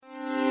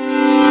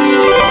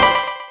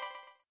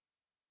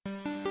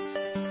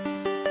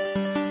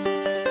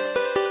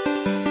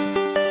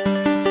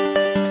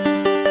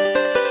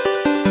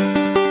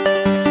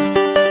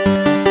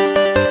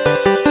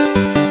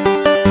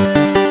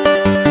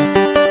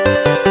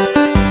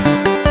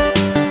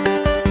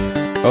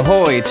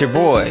Ahoy, it's your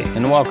boy,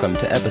 and welcome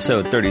to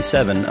episode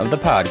 37 of the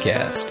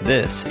podcast.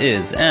 This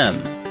is M,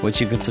 which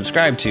you can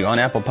subscribe to on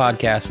Apple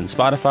Podcasts and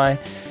Spotify.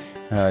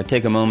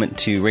 Take a moment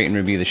to rate and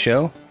review the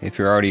show. If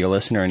you're already a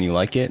listener and you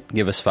like it,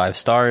 give us 5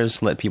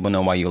 stars, let people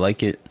know why you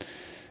like it.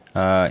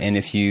 And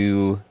if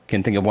you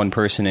can think of one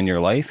person in your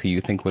life who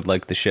you think would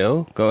like the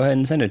show, go ahead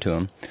and send it to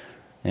them.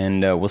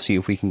 And we'll see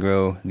if we can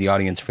grow the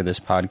audience for this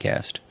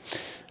podcast.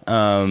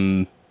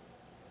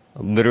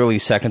 Literally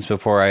seconds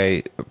before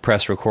I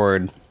press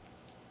record...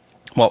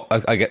 Well,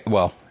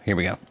 here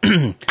we go.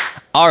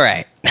 All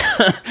right.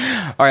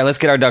 All right, let's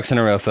get our ducks in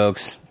a row,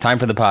 folks. Time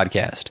for the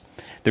podcast.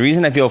 The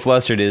reason I feel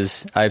flustered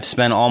is I've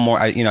spent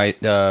I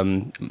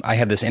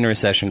had this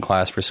intercession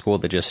class for school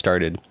that just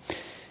started.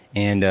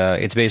 And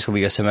it's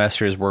basically a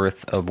semester's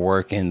worth of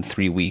work in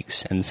 3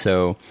 weeks. And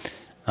so,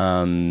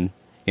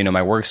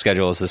 my work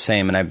schedule is the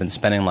same. And I've been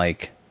spending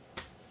like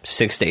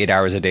 6 to 8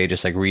 hours a day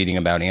just like reading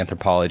about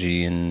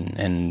anthropology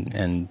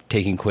and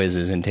taking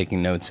quizzes and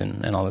taking notes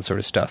and all that sort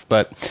of stuff.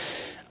 But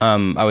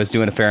I was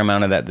doing a fair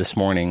amount of that this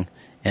morning,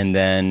 and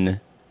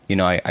then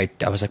I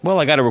was like, well,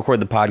 I got to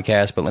record the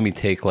podcast, but let me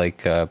take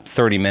like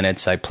 30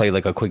 minutes. I played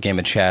like a quick game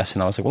of chess,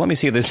 and I was like, well, let me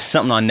see if there's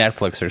something on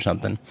Netflix or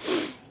something.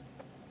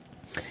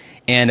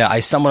 And I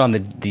stumbled on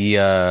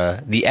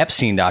the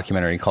Epstein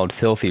documentary called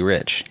Filthy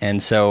Rich,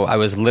 and so I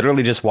was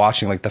literally just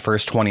watching like the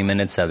first 20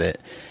 minutes of it.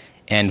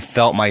 And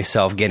felt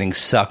myself getting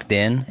sucked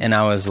in. And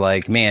I was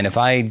like, man, if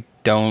I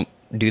don't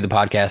do the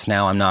podcast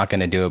now, I'm not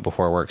going to do it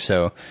before work.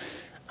 So,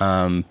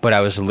 but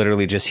I was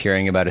literally just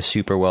hearing about a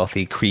super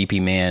wealthy, creepy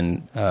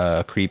man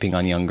creeping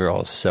on young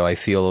girls. So I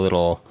feel a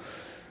little,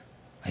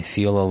 I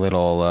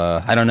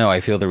don't know, I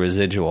feel the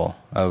residual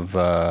of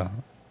that.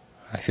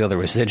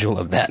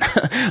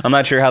 I'm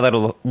not sure how that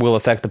will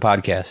affect the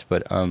podcast,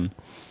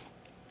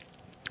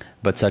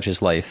 but such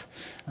is life.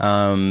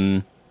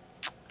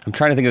 I'm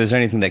trying to think if there's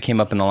anything that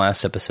came up in the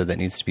last episode that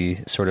needs to be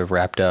sort of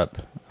wrapped up.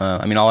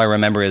 All I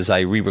remember is I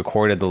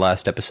re-recorded the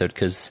last episode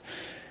because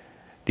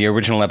the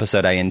original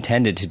episode I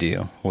intended to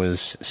do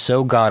was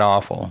so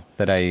god-awful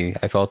that I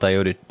felt I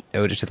owed it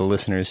to the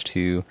listeners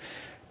to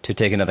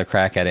take another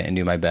crack at it and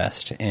do my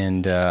best.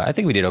 And I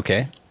think we did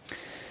okay.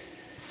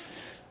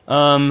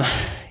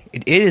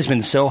 It has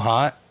been so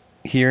hot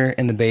here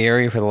in the Bay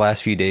Area for the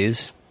last few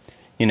days.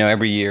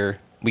 Every year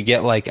we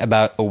get like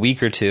about a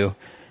week or two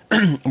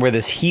where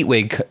this heat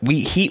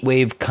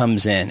wave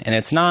comes in, and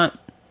it's not,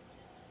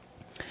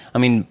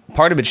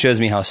 part of it shows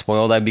me how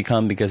spoiled I've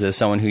become, because as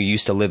someone who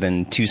used to live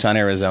in Tucson,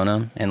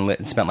 Arizona,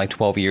 and spent like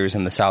 12 years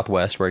in the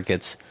Southwest, where it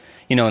gets,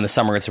 in the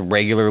summer it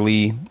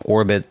regularly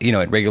orbits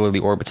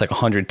like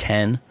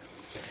 110.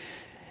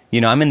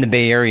 I'm in the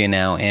Bay Area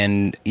now,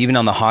 and even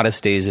on the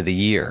hottest days of the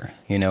year,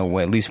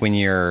 at least when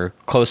you're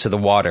close to the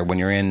water, when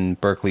you're in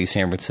Berkeley,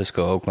 San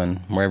Francisco, Oakland,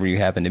 wherever you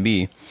happen to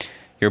be,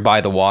 you're by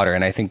the water,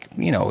 and I think,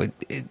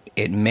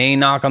 it may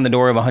knock on the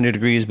door of 100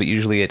 degrees, but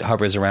usually it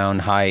hovers around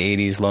high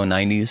 80s, low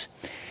 90s.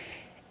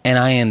 And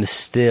I am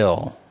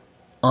still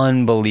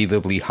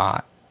unbelievably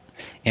hot.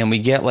 And we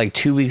get like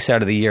 2 weeks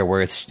out of the year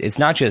where it's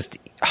not just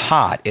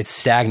hot, it's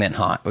stagnant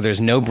hot, where there's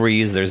no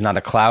breeze, there's not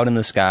a cloud in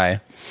the sky.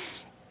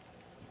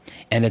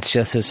 And it's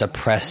just this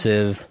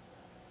oppressive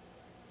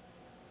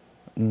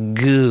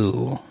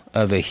goo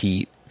of a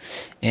heat.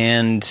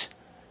 And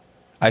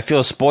I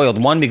feel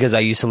spoiled, one, because I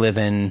used to live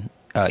in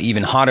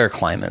even hotter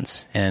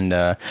climates, and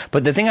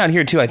but the thing out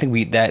here too, I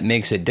think that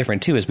makes it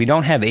different too, is we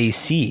don't have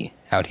AC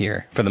out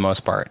here for the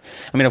most part.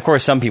 Of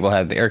course, some people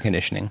have air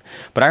conditioning,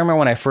 but I remember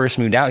when I first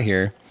moved out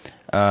here,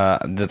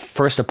 the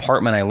first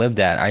apartment I lived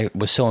at, I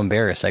was so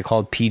embarrassed. I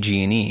called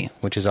PG&E,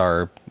 which is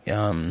our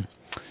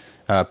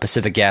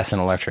Pacific Gas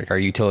and Electric, our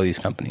utilities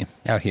company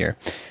out here,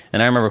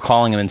 and I remember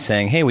calling them and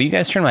saying, "Hey, will you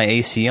guys turn my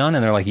AC on?"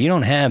 And they're like, "You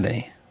don't have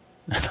any."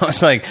 And I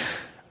was like,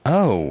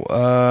 "Oh,"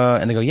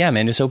 and they go, "Yeah,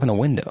 man, just open a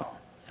window."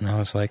 And I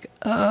was like,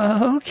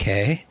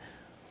 okay.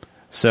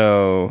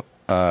 So,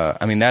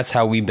 that's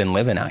how we've been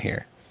living out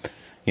here,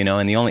 and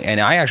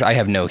I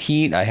have no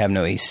heat, I have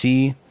no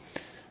AC,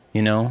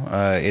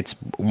 it's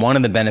one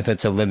of the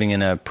benefits of living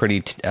in a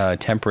pretty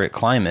temperate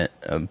climate,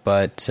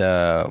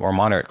 or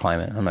moderate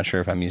climate. I'm not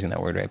sure if I'm using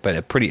that word right, but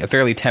a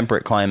fairly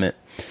temperate climate.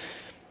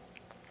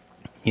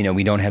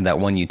 We don't have that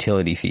one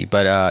utility fee,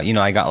 but,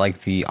 I got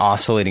like the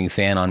oscillating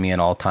fan on me at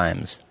all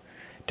times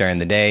during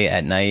the day,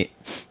 at night.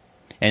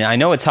 And I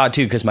know it's hot,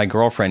 too, because my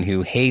girlfriend,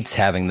 who hates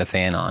having the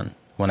fan on,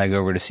 when I go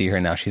over to see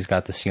her now, she's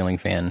got the ceiling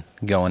fan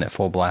going at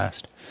full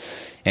blast.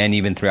 And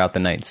even throughout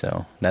the night,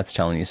 so that's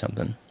telling you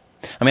something.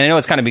 I know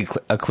it's kind of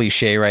a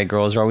cliche, right?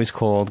 Girls are always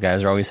cold,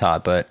 guys are always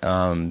hot, but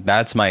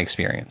that's my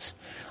experience.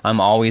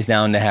 I'm always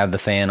down to have the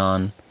fan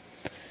on,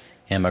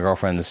 and my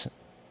girlfriend's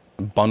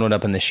bundled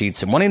up in the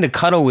sheets and wanting to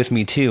cuddle with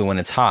me, too, when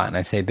it's hot. And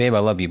I say, babe, I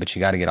love you, but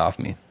you got to get off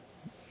me,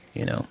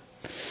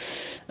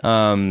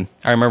 I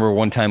remember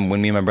one time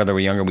when me and my brother were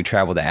younger, we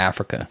traveled to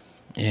Africa,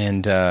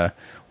 and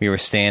we were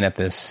staying at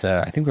this,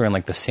 I think we were in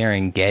like the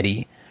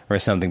Serengeti or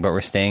something, but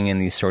we're staying in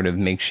these sort of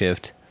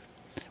makeshift,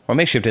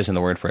 isn't the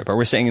word for it, but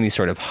we're staying in these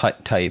sort of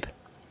hut type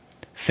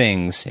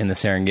things in the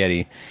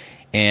Serengeti.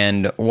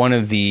 And one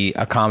of the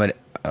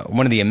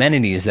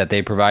amenities that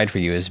they provide for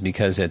you is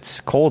because it's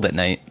cold at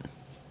night,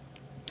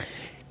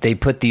 they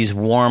put these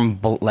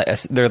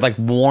they're like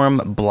warm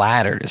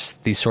bladders,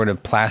 these sort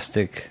of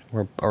plastic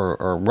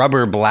or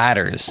rubber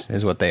bladders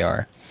is what they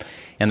are.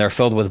 And they're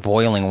filled with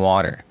boiling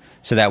water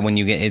so that when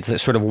you it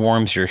sort of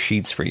warms your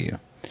sheets for you.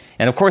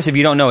 And of course, if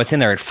you don't know what's in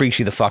there, it freaks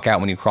you the fuck out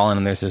when you crawl in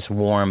and there's this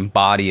warm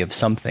body of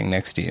something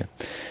next to you.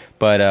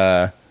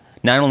 But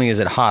not only is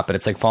it hot, but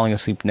it's like falling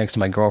asleep next to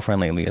my girlfriend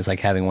lately is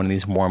like having one of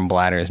these warm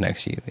bladders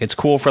next to you. It's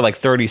cool for like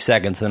 30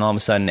 seconds, then all of a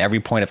sudden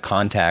every point of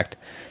contact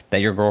that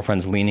your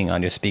girlfriend's leaning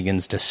on just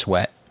begins to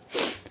sweat.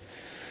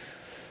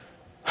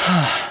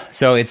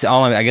 So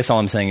I guess all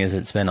I'm saying is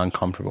it's been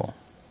uncomfortable.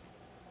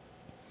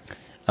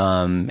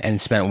 And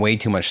spent way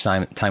too much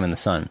time in the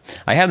sun.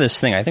 I have this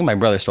thing, I think my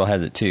brother still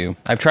has it too.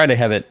 I've tried to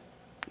have it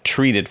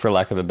treated, for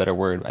lack of a better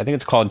word. I think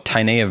it's called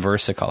Tinea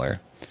versicolor.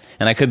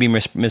 And I could be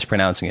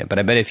mispronouncing it, but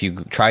I bet if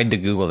you tried to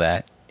Google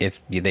that,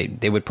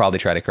 they would probably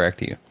try to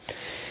correct you.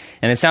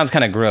 And it sounds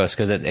kind of gross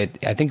because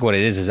I think what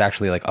it is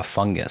actually like a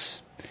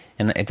fungus.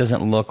 And it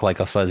doesn't look like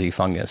a fuzzy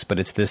fungus, but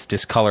it's this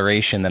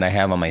discoloration that I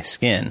have on my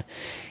skin.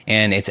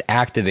 And it's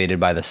activated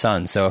by the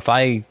sun. So if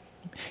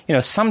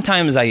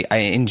sometimes I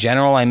in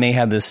general, I may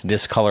have this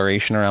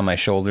discoloration around my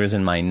shoulders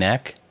and my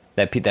neck,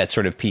 that's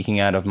sort of peeking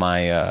out of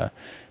my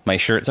my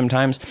shirt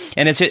sometimes.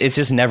 And it's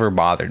just never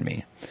bothered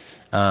me.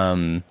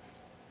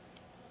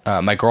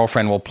 My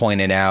girlfriend will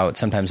point it out.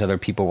 Sometimes other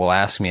people will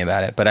ask me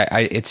about it, but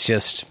it's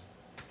just,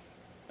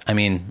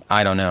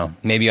 I don't know.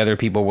 Maybe other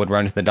people would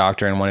run to the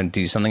doctor and want to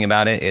do something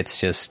about it. It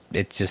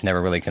just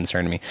never really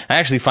concerned me. I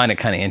actually find it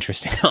kind of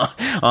interesting,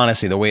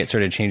 honestly, the way it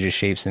sort of changes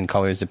shapes and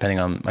colors depending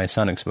on my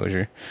sun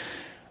exposure.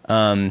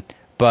 But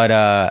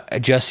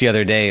just the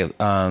other day,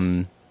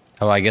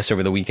 I guess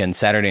over the weekend,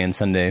 Saturday and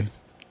Sunday,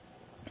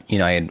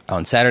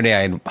 on Saturday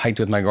I had hiked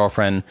with my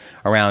girlfriend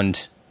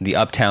around the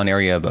uptown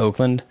area of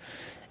Oakland.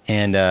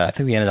 And I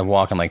think we ended up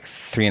walking like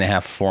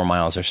 3.5, 4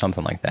 miles or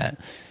something like that.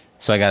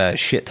 So I got a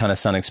shit ton of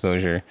sun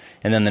exposure.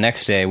 And then the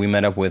next day, we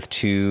met up with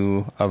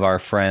two of our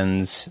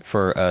friends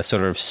for a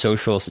sort of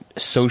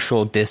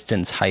social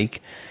distance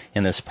hike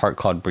in this park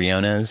called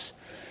Briones,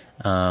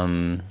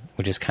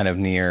 which is kind of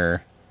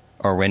near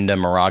Orinda,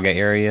 Moraga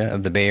area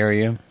of the Bay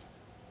Area.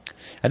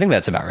 I think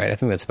that's about right. I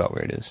think that's about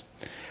where it is.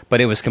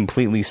 But it was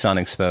completely sun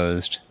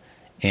exposed.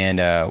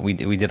 And we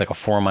did like a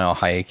 4-mile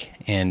hike,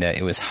 and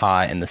it was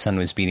hot, and the sun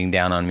was beating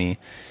down on me.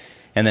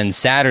 And then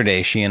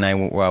Saturday, she and I,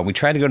 we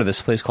tried to go to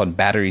this place called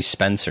Battery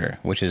Spencer,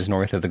 which is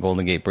north of the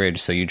Golden Gate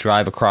Bridge. So you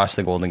drive across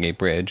the Golden Gate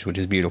Bridge, which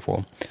is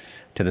beautiful,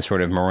 to the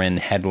sort of Marin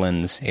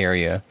Headlands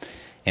area.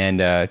 And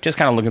just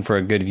kind of looking for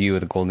a good view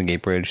of the Golden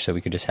Gate Bridge so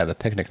we could just have a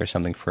picnic or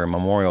something for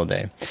Memorial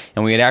Day.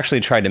 And we had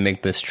actually tried to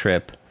make this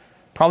trip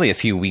probably a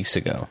few weeks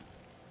ago.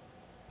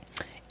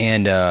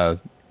 And,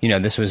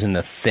 this was in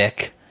the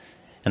thick...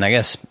 And I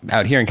guess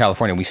out here in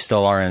California, we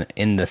still are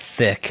in the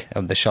thick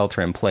of the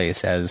shelter in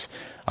place as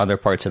other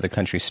parts of the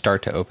country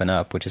start to open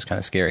up, which is kind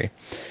of scary.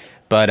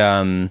 But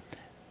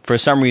for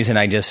some reason,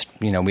 I just,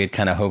 we had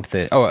kind of hoped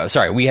that...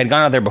 we had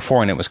gone out there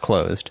before and it was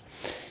closed.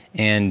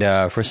 And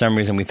for some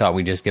reason, we thought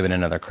we'd just give it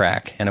another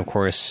crack. And of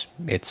course,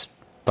 it's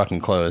fucking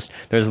closed.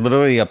 There's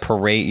literally a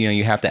parade.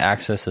 You have to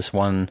access this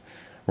one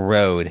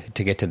road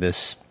to get to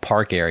this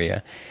park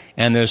area.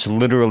 And there's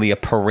literally a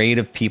parade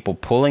of people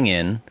pulling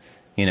in,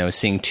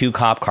 seeing two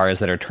cop cars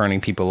that are turning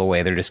people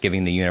away. They're just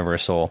giving the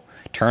universal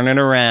turn it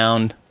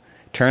around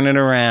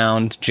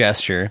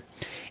gesture.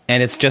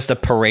 And it's just a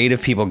parade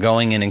of people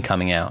going in and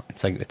coming out.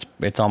 It's like,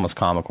 it's almost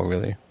comical,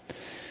 really.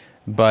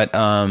 But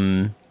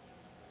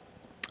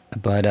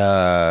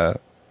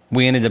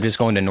we ended up just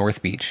going to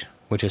North Beach,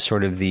 which is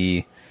sort of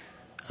the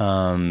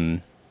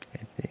Little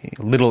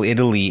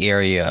Italy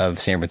area of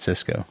San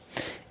Francisco.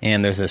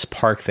 And there's this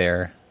park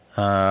there.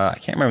 I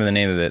can't remember the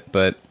name of it,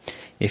 but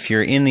if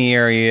you're in the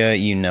area,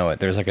 you know it.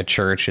 There's like a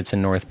church. It's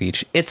in North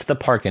Beach. It's the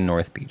park in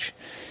North Beach.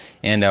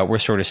 And we're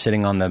sort of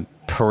sitting on the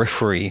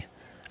periphery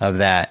of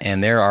that,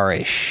 and there are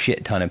a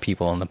shit ton of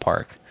people in the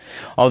park.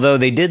 Although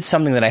they did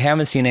something that I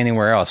haven't seen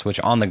anywhere else, which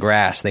on the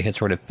grass, they had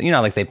sort of,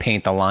 like they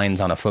paint the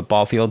lines on a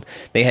football field.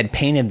 They had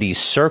painted these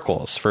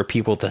circles for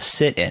people to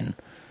sit in,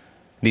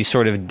 these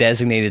sort of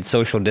designated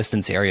social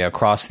distance area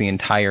across the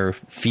entire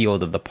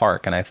field of the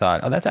park. And I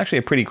thought, that's actually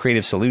a pretty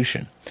creative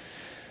solution.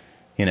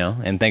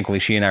 And thankfully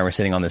she and I were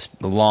sitting on this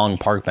long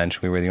park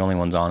bench. We were the only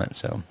ones on it,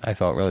 so I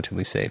felt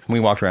relatively safe. And we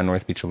walked around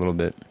North Beach a little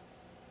bit.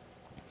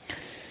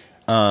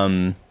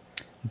 Yeah,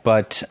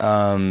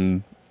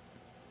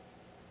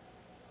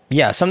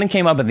 something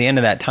came up at the end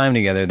of that time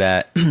together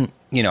that,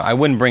 I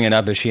wouldn't bring it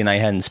up if she and I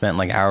hadn't spent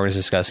like hours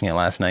discussing it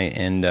last night.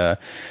 And,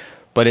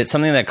 but it's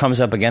something that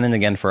comes up again and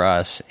again for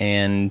us.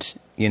 And,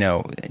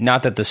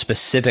 not that the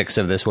specifics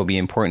of this will be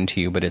important to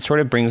you, but it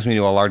sort of brings me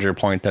to a larger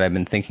point that I've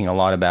been thinking a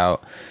lot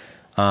about.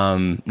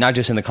 Not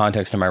just in the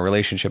context of my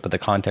relationship, but the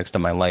context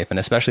of my life, and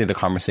especially the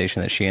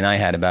conversation that she and I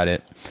had about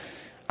it.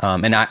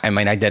 And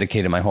I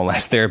dedicated my whole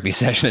last therapy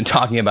session to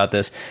talking about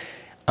this.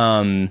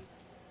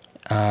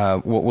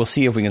 we'll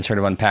see if we can sort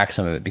of unpack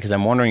some of it, because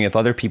I'm wondering if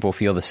other people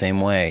feel the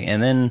same way.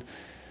 And then,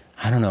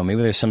 I don't know,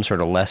 maybe there's some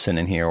sort of lesson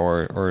in here,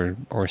 or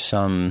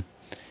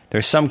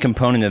there's some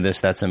component of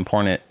this that's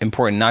important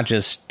not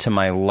just to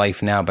my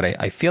life now, but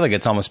I feel like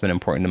it's almost been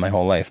important to my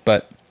whole life.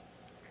 But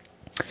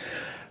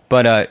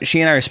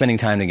she and I are spending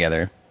time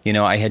together. You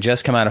know, I had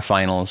just come out of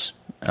finals,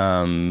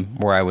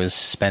 where I was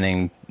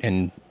spending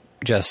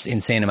just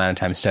insane amount of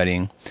time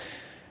studying.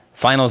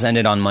 Finals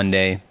ended on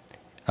Monday.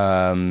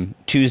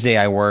 Tuesday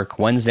I work.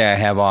 Wednesday I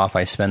have off.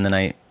 I spend the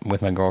night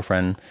with my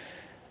girlfriend.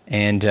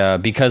 And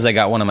because I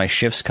got one of my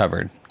shifts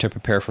covered to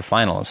prepare for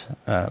finals,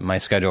 my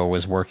schedule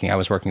was working. I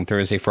was working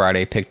Thursday,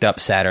 Friday, picked up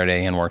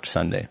Saturday, and worked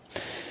Sunday.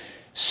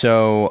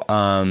 So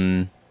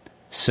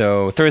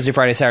Thursday,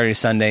 Friday, Saturday,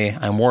 Sunday,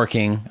 I'm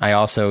working. I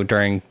also,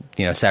 during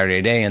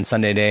Saturday day and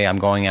Sunday day, I'm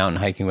going out and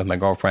hiking with my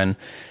girlfriend.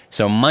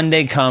 So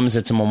Monday comes,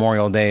 it's a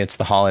Memorial Day, it's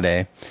the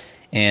holiday,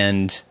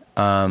 and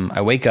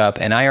I wake up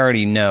and I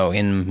already know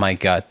in my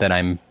gut that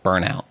I'm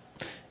burnout.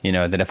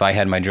 That if I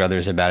had my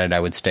druthers about it, I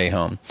would stay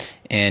home.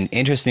 And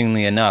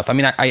interestingly enough, I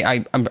mean,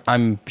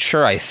 I'm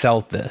sure I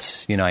felt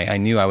this. I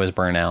knew I was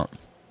burnout,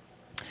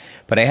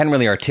 but I hadn't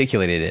really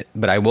articulated it.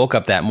 But I woke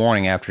up that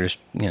morning after,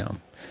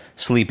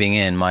 sleeping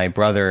in. My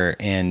brother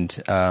and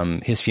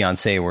his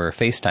fiancée were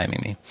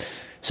FaceTiming me.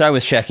 So I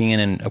was checking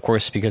in, and of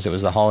course, because it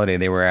was the holiday,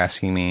 they were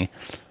asking me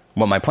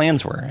what my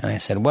plans were. And I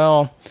said,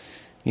 well,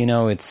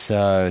 it's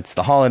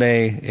the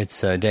holiday.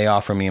 It's a day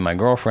off for me and my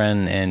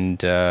girlfriend,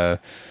 and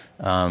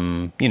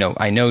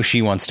I know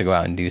she wants to go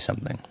out and do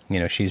something.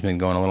 She's been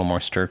going a little more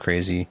stir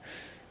crazy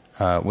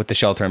with the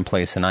shelter in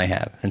place than I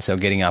have. And so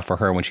getting out for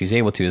her when she's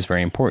able to is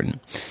very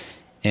important.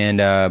 And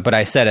but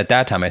I said at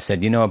that time,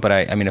 but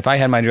I mean, if I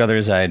had my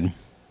druthers,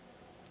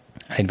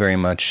 I'd very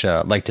much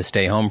like to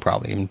stay home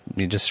probably and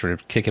just sort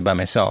of kick it by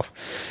myself.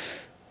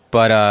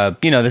 But,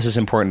 this is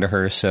important to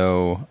her,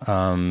 so,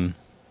 we're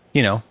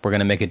going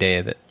to make a day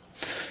of it.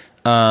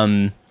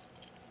 And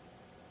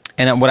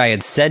what I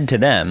had said to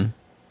them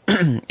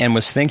and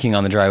was thinking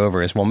on the drive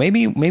over is, well,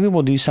 maybe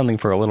we'll do something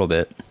for a little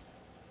bit,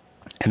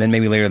 and then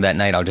maybe later that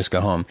night I'll just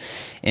go home.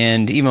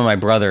 And even my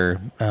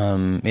brother,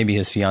 maybe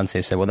his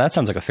fiance, said, well, that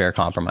sounds like a fair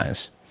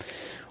compromise.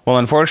 Well,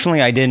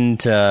 unfortunately, I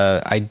didn't.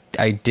 I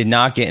did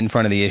not get in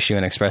front of the issue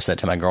and express that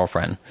to my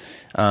girlfriend.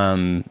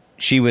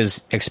 She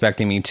was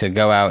expecting me to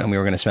go out and we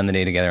were going to spend the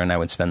day together, and I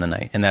would spend the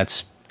night, and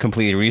that's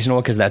completely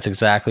reasonable because that's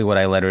exactly what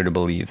I led her to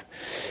believe.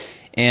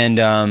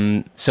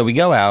 And so we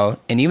go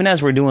out, and even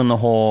as we're doing the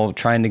whole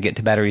trying to get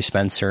to Battery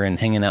Spencer and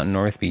hanging out in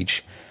North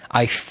Beach,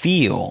 I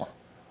feel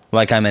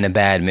like I'm in a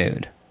bad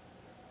mood.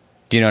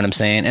 Do you know what I'm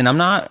saying? And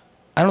I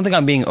don't think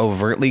I'm being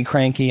overtly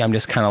cranky. I'm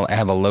just kind of, I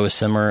have a low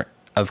simmer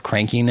of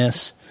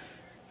crankiness.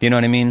 Do you know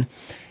what I mean?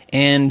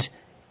 And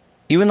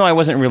even though I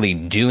wasn't really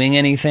doing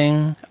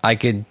anything, I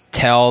could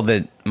tell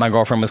that my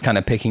girlfriend was kind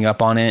of picking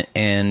up on it,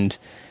 and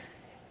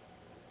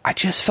I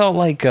just felt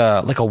like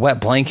a wet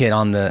blanket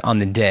on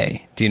the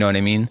day. Do you know what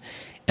I mean?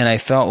 And I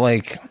felt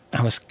like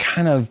I was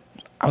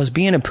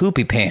being a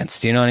poopy pants.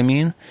 Do you know what I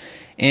mean?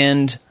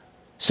 And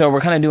so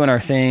we're kind of doing our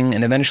thing,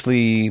 and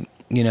eventually,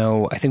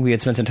 I think we had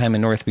spent some time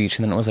in North Beach,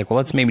 and then it was like, well,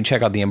 let's maybe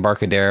check out the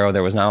Embarcadero.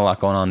 There was not a lot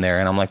going on there,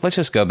 and I'm like, let's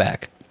just go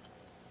back.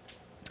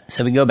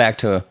 So we go back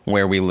to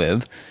where we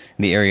live,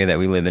 the area that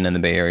we live in the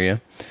Bay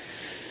Area.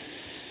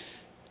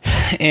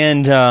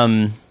 And,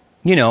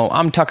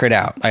 I'm tuckered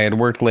out. I had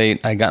worked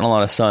late. I had gotten a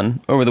lot of sun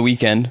over the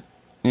weekend.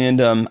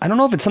 And I don't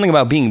know if it's something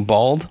about being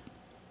bald,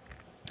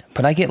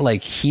 but I get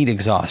like heat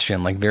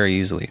exhaustion like very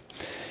easily.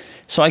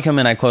 So I come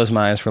in, I close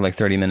my eyes for like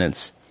 30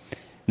 minutes.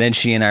 Then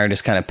she and I are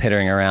just kind of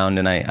pittering around,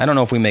 and I don't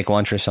know if we make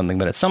lunch or something,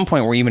 but at some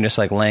point we're even just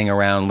like laying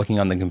around looking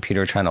on the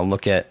computer trying to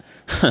look at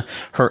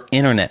her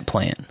internet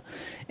plan.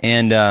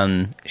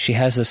 And she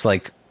has this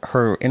like,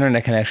 her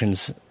internet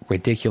connection's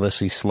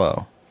ridiculously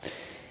slow.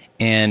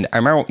 And I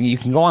remember you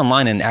can go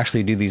online and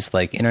actually do these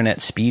like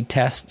internet speed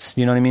tests,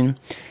 you know what I mean?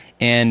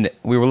 And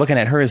we were looking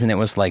at hers, and it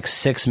was like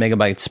 6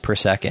 megabytes per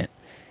second.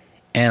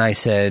 And I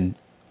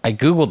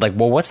Googled like,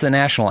 well, what's the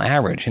national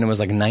average? And it was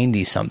like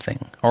 90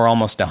 something or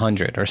almost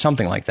 100 or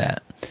something like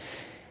that.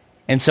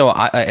 And so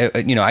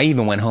I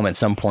even went home at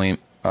some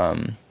point,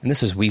 and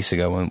this was weeks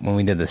ago when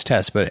we did this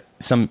test, but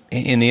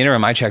in the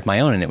interim, I checked my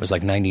own, and it was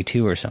like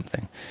 92 or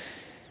something.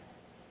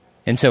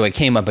 And so it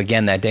came up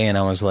again that day, and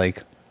I was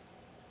like,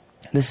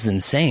 this is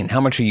insane. How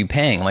much are you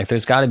paying? Like,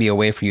 there's got to be a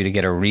way for you to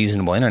get a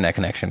reasonable internet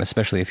connection,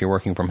 especially if you're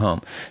working from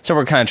home. So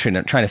we're kind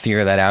of trying to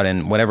figure that out,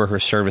 and whatever her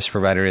service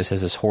provider is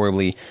has this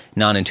horribly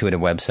non-intuitive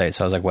website,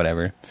 so I was like,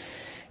 whatever.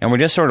 And we're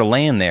just sort of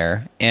laying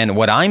there, and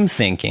what I'm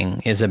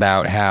thinking is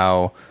about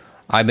how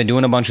I've been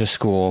doing a bunch of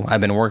school,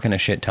 I've been working a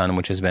shit ton,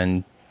 which has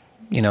been,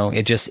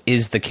 it just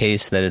is the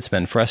case that it's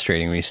been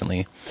frustrating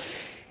recently.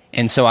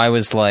 And so I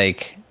was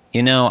like,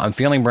 I'm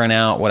feeling burnt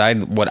out. What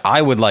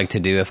I would like to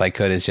do if I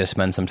could is just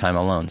spend some time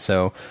alone.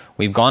 So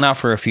we've gone out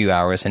for a few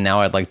hours, and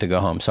now I'd like to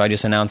go home. So I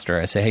just announced her.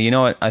 I say, hey, you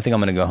know what? I think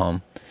I'm going to go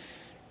home.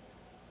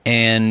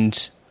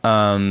 And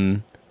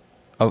the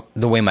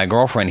way my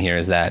girlfriend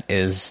hears that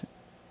is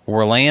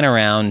we're laying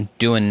around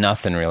doing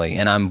nothing really,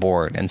 and I'm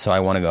bored, and so I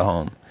want to go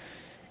home.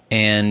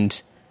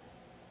 And,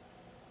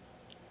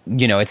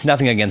 you know, it's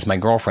nothing against my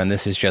girlfriend.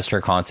 This is just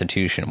her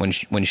constitution.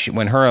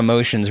 When her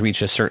emotions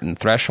reach a certain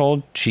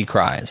threshold, she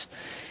cries.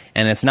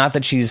 And it's not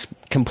that she's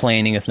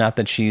complaining. It's not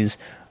that she's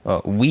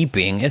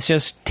weeping. It's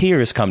just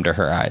tears come to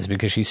her eyes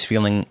because she's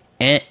feeling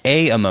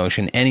any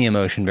emotion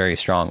very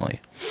strongly.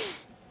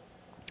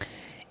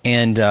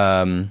 And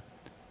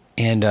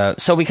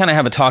so we kind of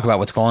have a talk about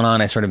what's going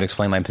on. I sort of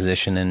explain my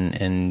position,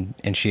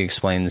 and she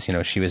explains, you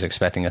know, she was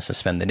expecting us to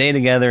spend the day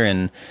together,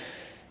 and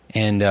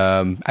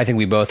I think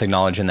we both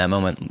acknowledge in that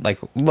moment, like,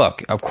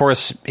 look, of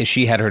course, if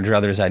she had her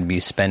druthers, I'd be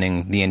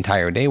spending the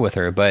entire day with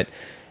her, but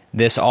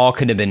this all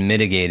could have been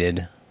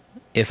mitigated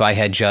if I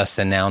had just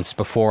announced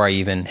before I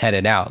even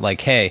headed out, like,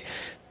 hey,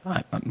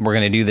 we're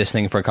going to do this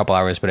thing for a couple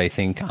hours, but I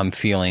think I'm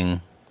feeling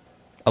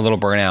a little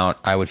burnout.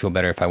 I would feel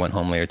better if I went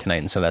home later tonight,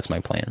 and so that's my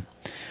plan.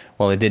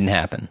 Well, it didn't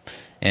happen,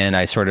 and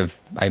I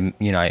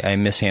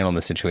mishandled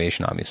the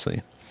situation,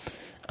 obviously.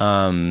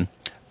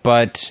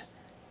 But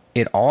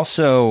it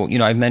also, you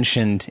know, I've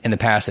mentioned in the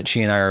past that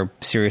she and I are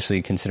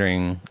seriously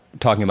considering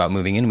talking about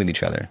moving in with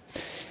each other.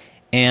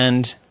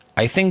 And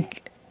I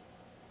think,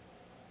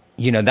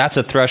 you know, that's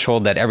a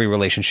threshold that every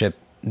relationship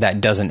that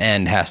doesn't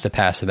end has to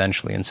pass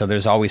eventually. And so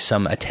there's always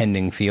some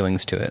attending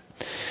feelings to it.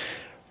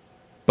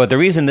 But the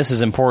reason this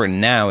is important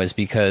now is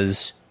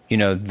because, you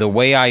know, the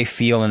way I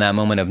feel in that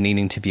moment of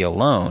needing to be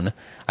alone,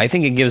 I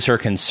think it gives her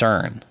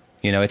concern.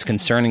 You know, it's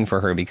concerning for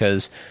her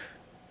because,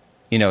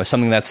 you know,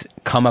 something that's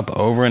come up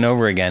over and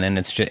over again, and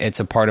it's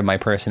a part of my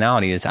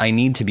personality, is I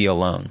need to be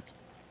alone.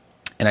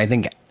 And I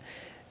think,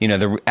 you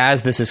know,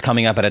 as this is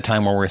coming up at a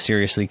time where we're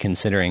seriously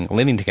considering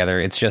living together,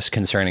 it's just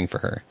concerning for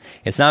her.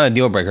 It's not a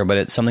deal breaker, but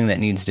it's something that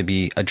needs to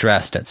be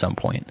addressed at some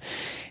point.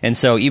 And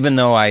so even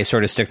though I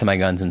sort of stick to my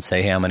guns and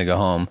say, hey, I'm going to go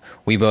home,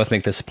 we both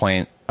make this a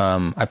point.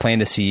 I plan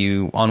to see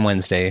you on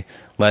Wednesday.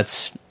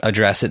 Let's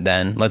address it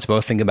then. Let's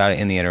both think about it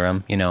in the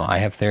interim. You know, I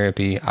have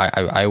therapy.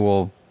 I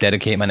will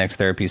dedicate my next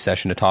therapy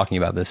session to talking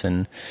about this,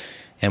 and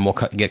we'll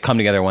come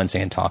together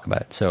Wednesday and talk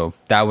about it. So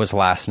that was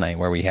last night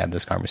where we had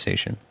this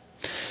conversation.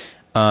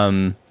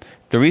 The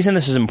reason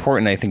this is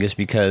important, I think, is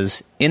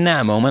because in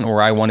that moment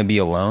where I want to be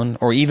alone,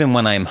 or even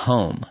when I'm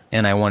home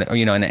and I want to,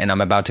 you know, and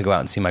I'm about to go out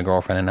and see my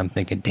girlfriend, and I'm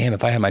thinking, damn,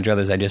 if I had my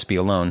druthers, I'd just be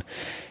alone.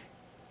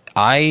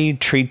 I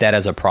treat that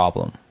as a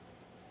problem,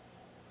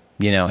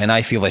 you know, and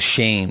I feel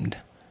ashamed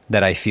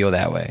that I feel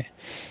that way.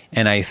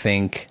 And I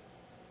think,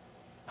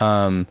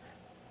 you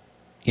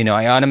know,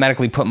 I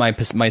automatically put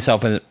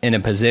myself in a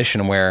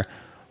position where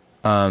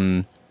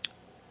I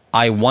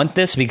want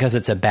this because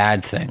it's a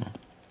bad thing.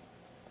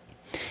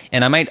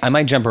 And I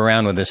might jump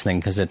around with this thing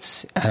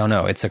because I don't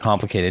know, it's a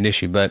complicated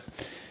issue. But,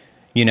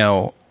 you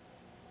know,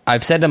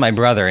 I've said to my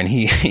brother, and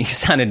he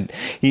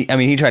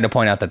tried to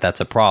point out that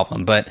that's a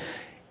problem. But,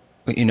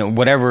 you know,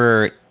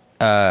 whatever,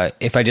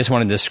 if I just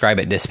want to describe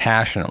it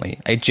dispassionately,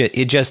 it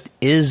just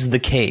is the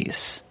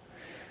case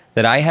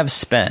that I have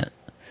spent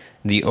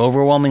the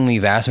overwhelmingly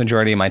vast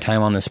majority of my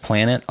time on this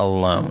planet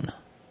alone.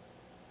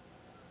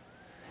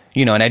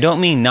 You know, and I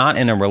don't mean not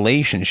in a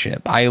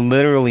relationship. I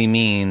literally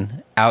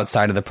mean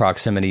outside of the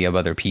proximity of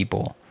other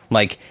people.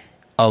 Like,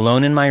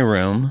 alone in my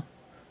room,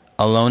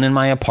 alone in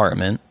my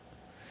apartment.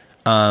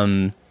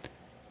 That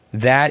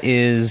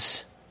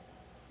is...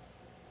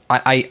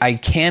 I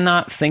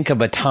cannot think of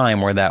a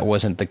time where that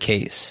wasn't the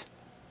case.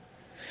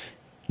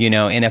 You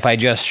know, and if I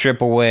just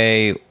strip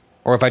away,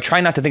 or if I try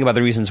not to think about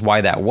the reasons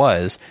why that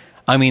was,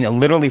 I mean,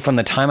 literally from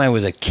the time I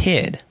was a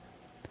kid,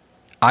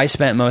 I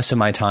spent most of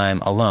my time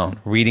alone,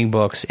 reading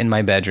books in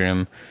my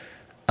bedroom.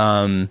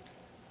 And,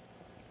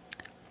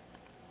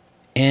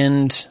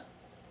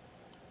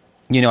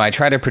 you know, I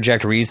try to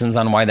project reasons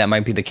on why that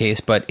might be the case,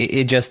 but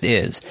it just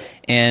is.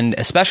 And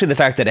especially the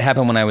fact that it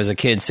happened when I was a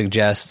kid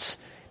suggests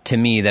to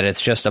me that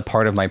it's just a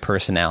part of my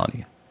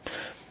personality.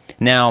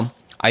 Now,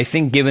 I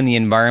think given the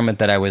environment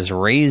that I was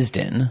raised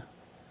in,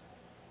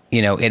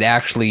 you know, it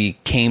actually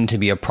came to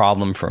be a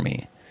problem for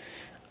me.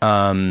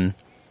 You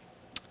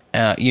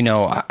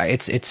know,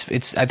 it's.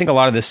 I think a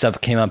lot of this stuff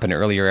came up in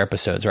earlier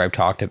episodes where I've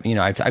talked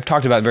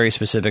about very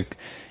specific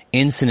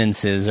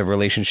incidences of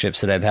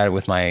relationships that I've had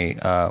with my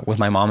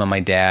mom and my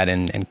dad,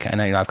 and you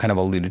know, I've kind of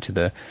alluded to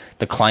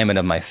the climate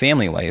of my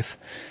family life.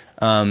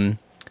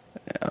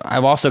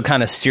 I've also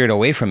kind of steered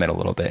away from it a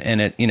little bit,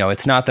 and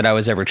it's not that I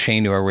was ever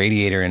chained to a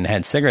radiator and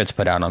had cigarettes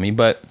put out on me,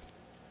 but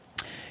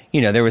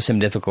you know, there were some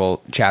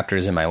difficult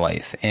chapters in my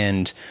life,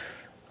 and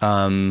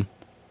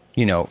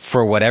you know,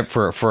 for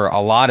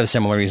a lot of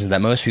similar reasons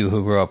that most people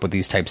who grow up with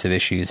these types of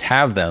issues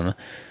have them.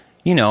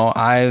 You know,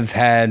 I've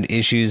had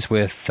issues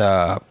with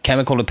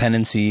chemical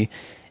dependency,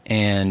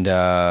 and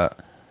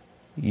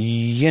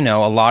you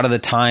know, a lot of the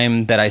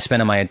time that I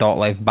spent in my adult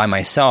life by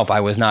myself,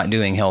 I was not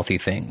doing healthy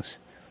things.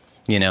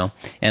 You know,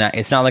 and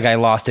it's not like I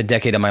lost a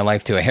decade of my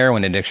life to a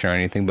heroin addiction or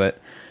anything,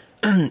 but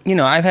you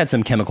know, I've had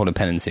some chemical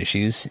dependence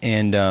issues,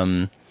 and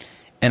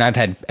I've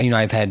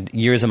had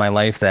years of my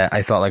life that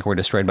I felt like were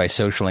destroyed by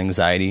social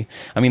anxiety.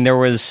 I mean, there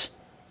was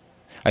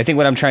I think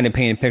what I'm trying to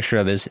paint a picture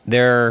of is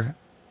I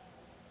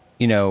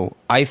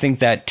think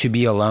that to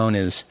be alone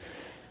is,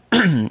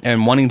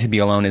 and wanting to be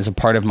alone is a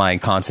part of my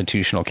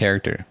constitutional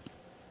character.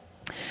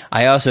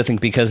 I also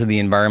think because of the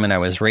environment I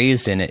was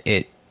raised in,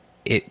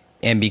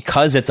 and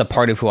because it's a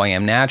part of who I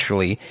am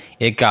naturally,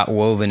 it got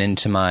woven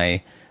into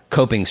my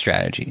coping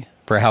strategy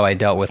for how I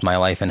dealt with my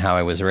life and how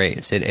I was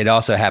raised. It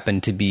also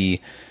happened to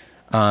be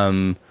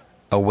a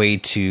way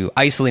to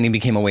isolating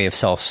became a way of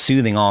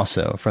self-soothing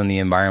also from the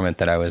environment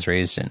that I was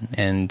raised in,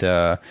 and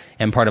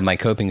part of my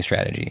coping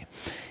strategy.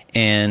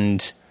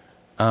 And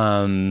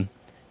when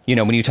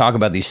you talk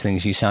about these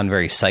things, you sound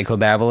very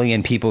psychobabbly,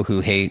 and people who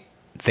hate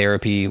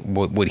therapy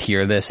would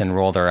hear this and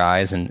roll their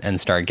eyes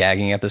and start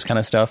gagging at this kind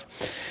of stuff.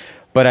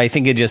 But I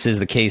think it just is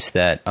the case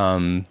that,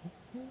 the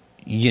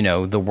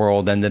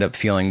world ended up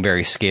feeling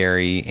very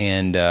scary.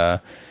 And,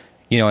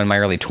 in my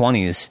early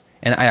 20s,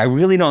 and I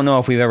really don't know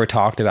if we've ever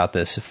talked about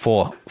this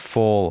full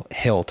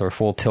hilt or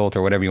full tilt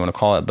or whatever you want to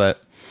call it.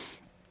 But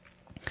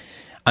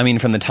I mean,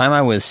 from the time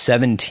I was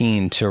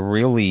 17 to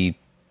really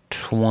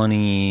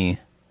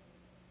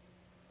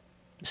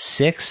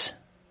 26,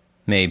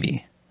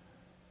 maybe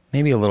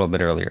a little bit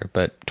earlier,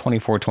 but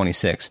 24,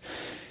 26.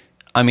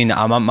 I mean,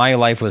 my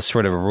life was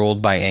sort of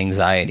ruled by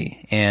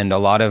anxiety, and a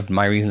lot of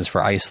my reasons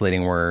for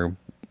isolating were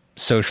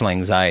social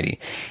anxiety.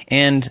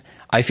 And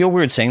I feel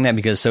weird saying that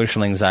because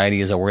social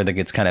anxiety is a word that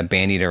gets kind of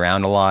bandied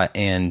around a lot,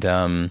 and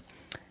I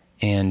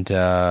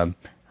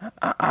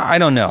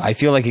don't know. I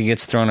feel like it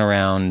gets thrown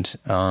around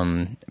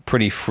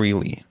pretty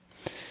freely.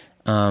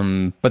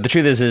 But the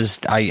truth is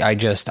I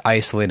just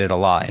isolated a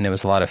lot, and it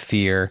was a lot of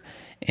fear,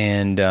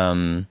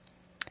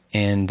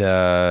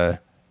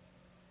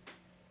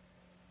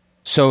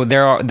 so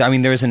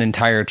there's an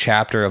entire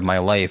chapter of my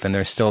life, and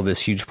there's still this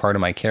huge part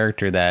of my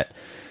character that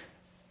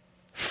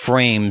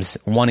frames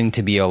wanting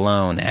to be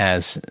alone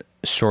as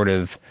sort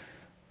of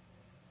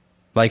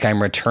like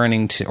I'm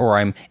returning to, or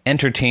I'm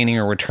entertaining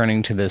or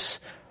returning to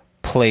this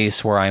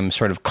place where I'm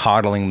sort of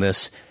coddling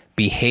this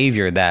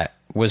behavior that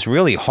was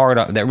really hard,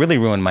 that really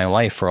ruined my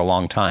life for a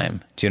long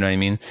time. Do you know what I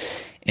mean?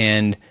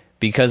 And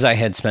because I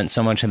had spent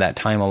so much of that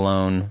time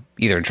alone,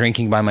 either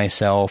drinking by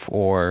myself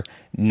or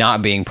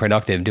not being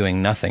productive,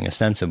 doing nothing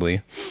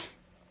ostensibly,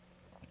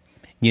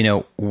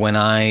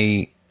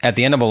 when at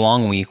the end of a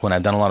long week, when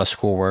I've done a lot of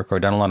schoolwork or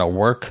done a lot of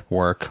work,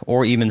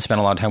 or even spent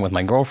a lot of time with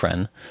my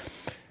girlfriend,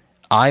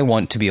 I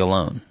want to be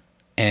alone.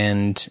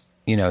 And,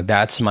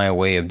 that's my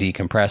way of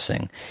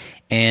decompressing.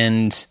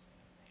 And,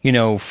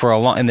 for a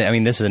long, and I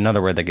mean, this is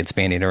another word that gets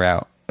bandied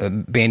around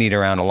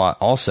a lot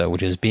also,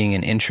 which is being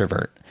an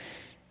introvert.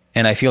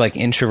 And I feel like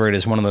introvert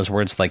is one of those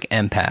words like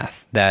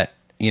empath that,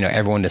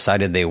 everyone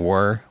decided they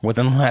were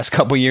within the last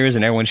couple of years,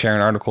 and everyone's sharing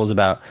articles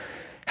about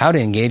how to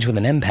engage with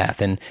an empath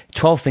and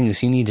 12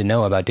 things you need to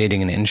know about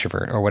dating an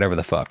introvert or whatever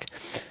the fuck.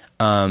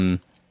 I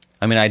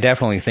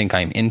definitely think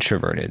I'm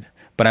introverted,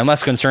 but I'm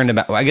less concerned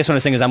about, I guess what I'm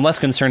saying is I'm less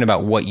concerned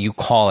about what you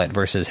call it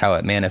versus how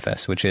it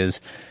manifests, which is,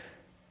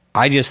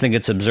 I just think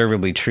it's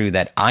observably true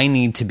that I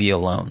need to be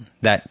alone.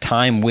 That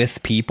time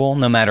with people,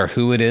 no matter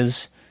who it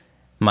is,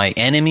 my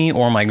enemy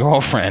or my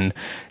girlfriend,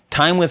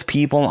 time with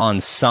people on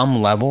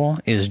some level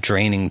is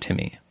draining to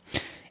me.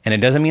 And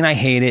it doesn't mean I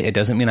hate it. It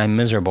doesn't mean I'm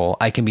miserable.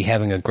 I can be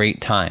having a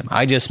great time.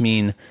 I just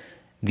mean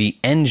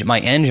my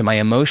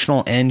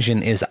emotional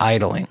engine is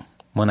idling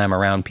when I'm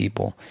around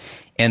people.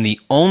 And the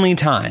only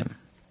time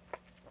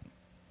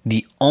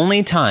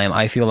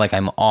I feel like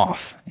I'm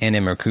off and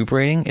am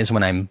recuperating is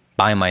when I'm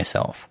by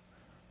myself,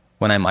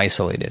 when I'm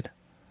isolated.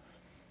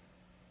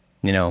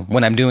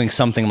 When I'm doing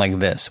something like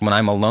this, when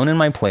I'm alone in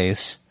my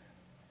place,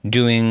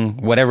 doing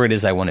whatever it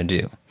is I want to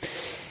do.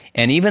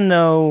 And even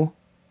though,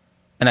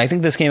 and I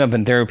think this came up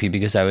in therapy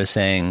because I was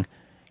saying,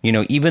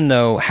 even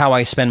though how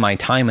I spend my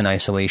time in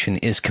isolation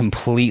is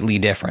completely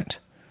different,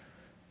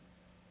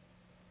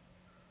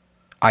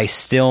 I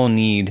still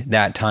need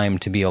that time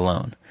to be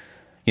alone.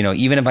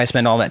 Even if I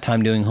spend all that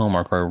time doing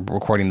homework or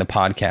recording the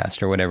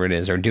podcast or whatever it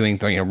is, or doing,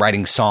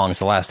 writing songs,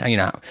 the last,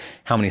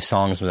 how many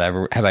songs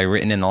have I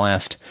written in the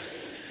last,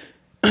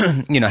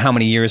 how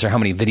many years or how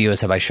many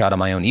videos have I shot on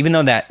my own? Even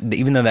though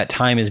that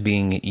time is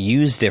being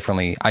used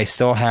differently, I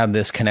still have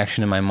this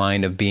connection in my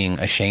mind of being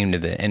ashamed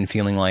of it and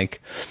feeling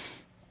like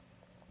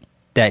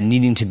that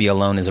needing to be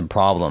alone is a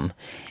problem.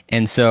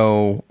 And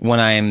so when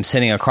I'm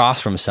sitting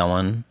across from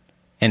someone,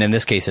 and in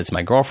this case it's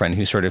my girlfriend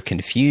who's sort of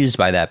confused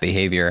by that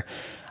behavior,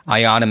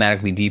 I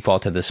automatically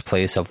default to this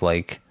place of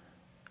like,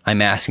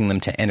 I'm asking them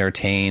to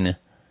entertain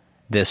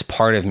this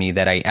part of me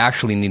that I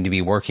actually need to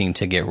be working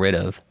to get rid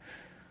of.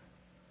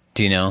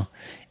 Do you know?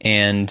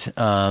 And,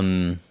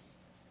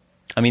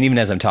 even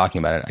as I'm talking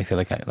about it, I feel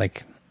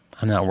like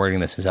I'm not wording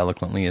this as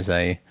eloquently as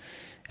I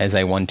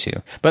want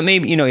to. But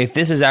maybe, if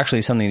this is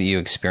actually something that you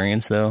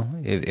experience, though,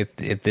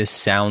 if this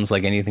sounds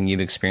like anything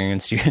you've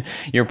experienced,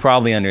 you're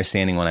probably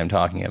understanding what I'm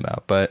talking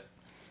about. But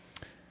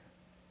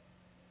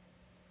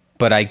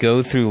I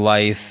go through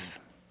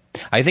life.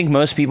 I think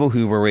most people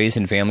who were raised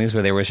in families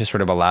where they were just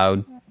sort of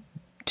allowed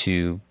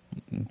to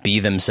be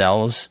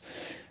themselves,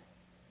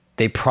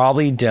 they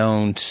probably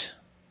don't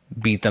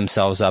beat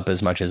themselves up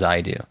as much as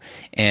I do.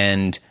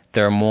 And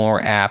they're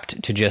more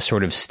apt to just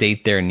sort of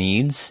state their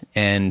needs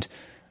and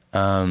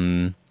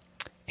just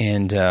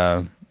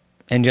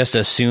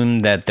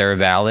assume that they're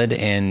valid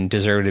and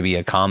deserve to be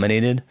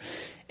accommodated.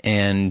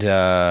 And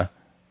so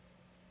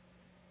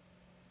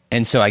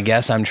I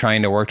guess I'm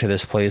trying to work to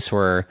this place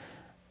where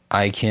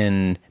I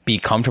can be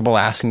comfortable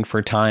asking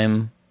for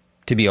time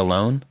to be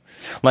alone.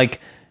 Like,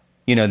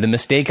 you know, the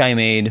mistake I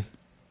made,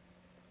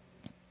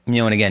 you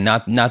know, and again,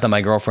 not that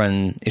my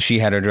girlfriend, if she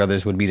had her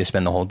druthers, would be to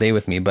spend the whole day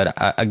with me. But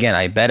again,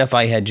 I bet if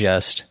I had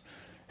just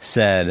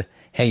said,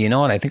 hey, you know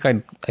what, I think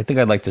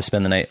I'd like to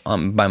spend the night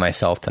by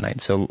myself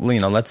tonight. So, you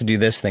know, let's do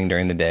this thing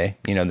during the day.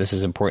 You know, this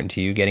is important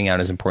to you. Getting out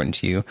is important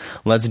to you.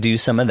 Let's do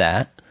some of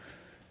that.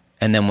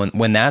 And then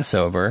when that's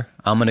over,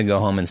 I'm going to go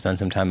home and spend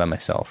some time by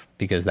myself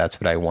because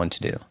that's what I want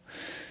to do.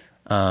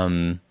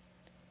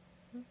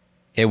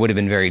 It would have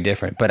been very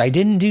different, but I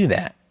didn't do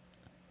that.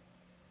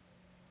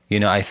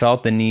 You know, I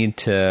felt the need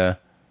to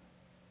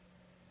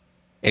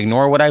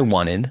ignore what I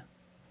wanted,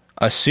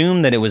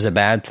 assume that it was a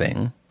bad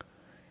thing,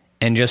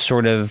 and just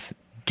sort of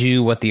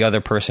do what the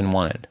other person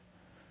wanted.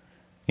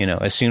 You know,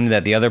 assume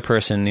that the other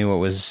person knew what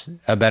was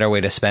a better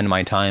way to spend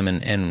my time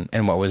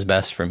and what was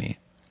best for me.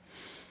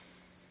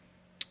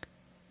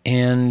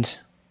 And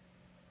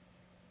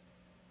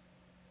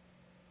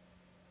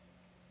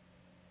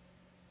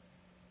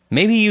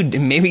maybe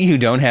you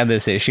don't have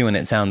this issue and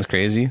it sounds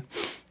crazy.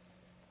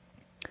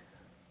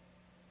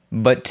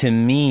 But to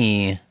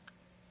me,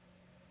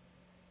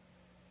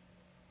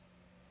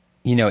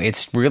 you know,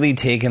 it's really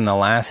taken the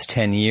last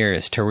 10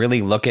 years to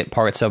really look at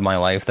parts of my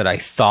life that I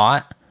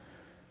thought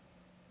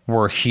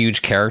were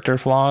huge character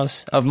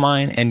flaws of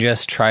mine and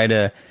just try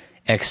to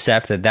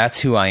accept that that's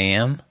who I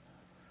am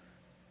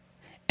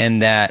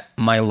and that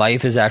my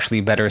life is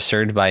actually better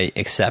served by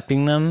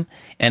accepting them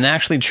and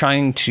actually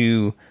trying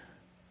to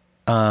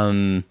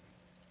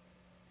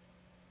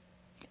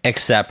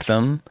accept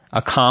them,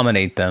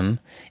 accommodate them,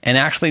 and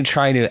actually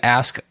try to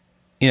ask,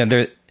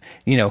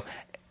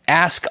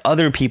 ask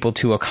other people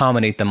to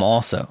accommodate them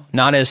also.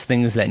 Not as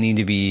things that need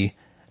to be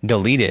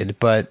deleted,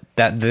 but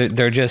that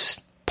they're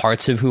just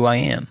parts of who I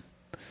am.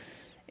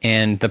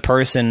 And the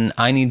person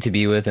I need to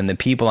be with and the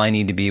people I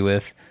need to be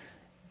with,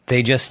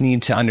 they just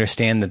need to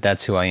understand that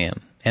that's who I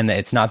am. And that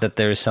it's not that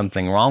there's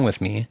something wrong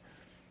with me.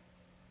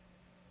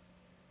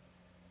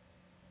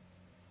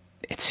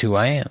 It's who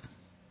I am.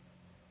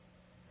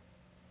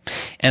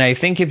 And I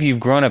think if you've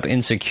grown up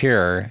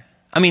insecure,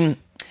 I mean,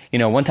 you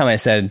know, one time I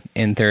said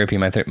in therapy,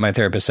 my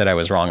therapist said I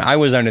was wrong. I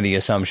was under the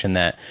assumption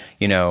that,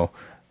 you know,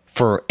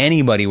 for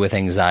anybody with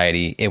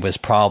anxiety, it was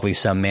probably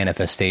some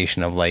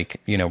manifestation of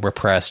like, you know,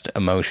 repressed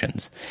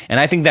emotions. And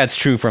I think that's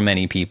true for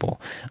many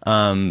people.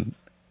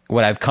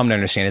 What I've come to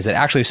understand is that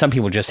actually some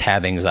people just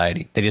have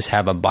anxiety. They just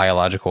have a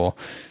biological,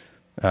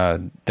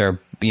 they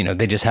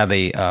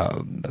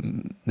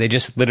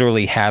just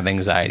literally have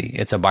anxiety.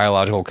 It's a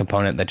biological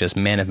component that just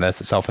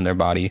manifests itself in their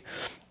body.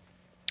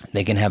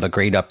 They can have a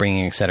great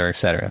upbringing, et cetera, et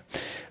cetera.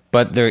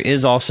 But there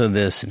is also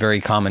this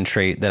very common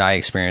trait that I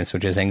experience,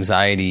 which is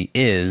anxiety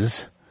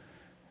is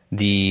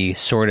the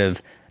sort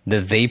of the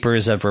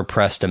vapors of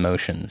repressed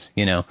emotions.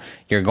 You know,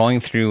 you're going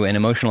through an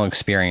emotional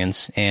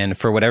experience and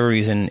for whatever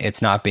reason,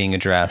 it's not being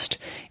addressed.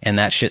 And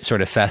that shit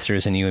sort of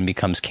festers in you and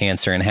becomes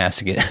cancer and has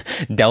to get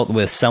dealt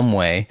with some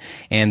way.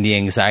 And the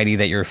anxiety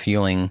that you're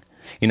feeling,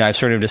 you know, I've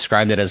sort of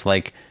described it as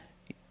like,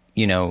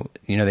 you know,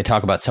 they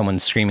talk about someone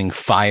screaming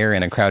fire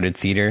in a crowded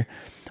theater.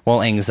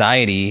 Well,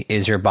 anxiety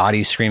is your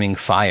body screaming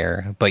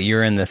fire, but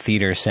you're in the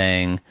theater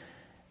saying,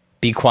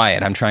 be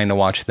quiet, I'm trying to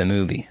watch the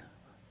movie.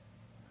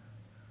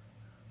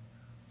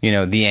 You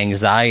know, the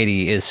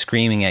anxiety is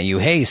screaming at you,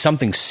 hey,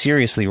 something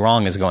seriously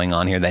wrong is going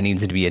on here that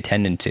needs to be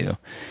attended to.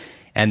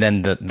 And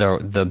then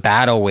the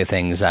battle with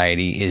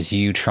anxiety is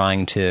you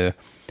trying to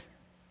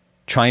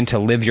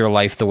live your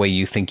life the way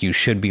you think you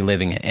should be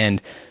living it.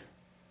 And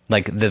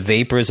like the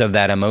vapors of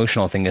that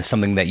emotional thing is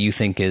something that you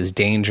think is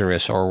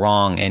dangerous or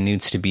wrong and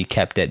needs to be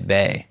kept at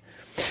bay.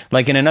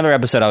 Like in another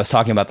episode, I was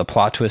talking about the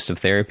plot twist of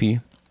therapy.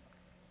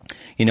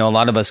 You know, a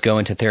lot of us go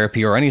into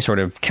therapy or any sort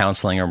of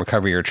counseling or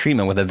recovery or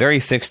treatment with a very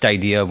fixed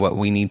idea of what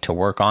we need to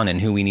work on and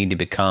who we need to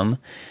become.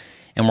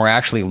 And we're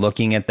actually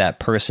looking at that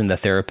person, the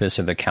therapist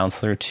or the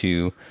counselor,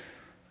 to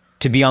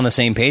be on the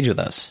same page with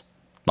us,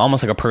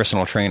 almost like a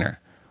personal trainer.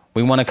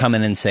 We want to come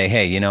in and say,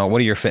 hey, you know,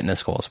 what are your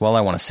fitness goals? Well,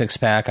 I want a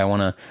six-pack. I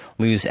want to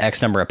lose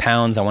X number of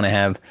pounds. I want to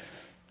have,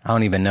 I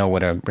don't even know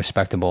what a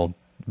respectable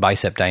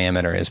bicep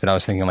diameter is, but I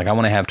was thinking like I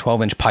want to have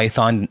 12-inch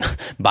Python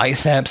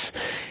biceps.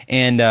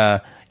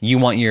 And you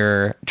want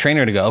your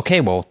trainer to go,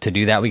 okay, well, to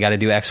do that, we got to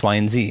do X, Y,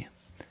 and Z.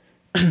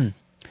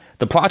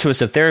 The plot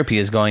twist of therapy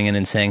is going in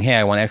and saying, hey,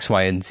 I want X,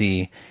 Y, and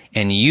Z.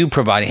 And you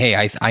provide,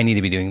 hey, I need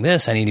to be doing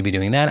this. I need to be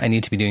doing that. I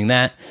need to be doing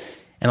that.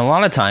 And a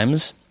lot of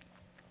times,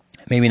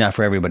 maybe not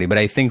for everybody, but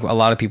I think a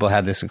lot of people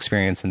have this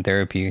experience in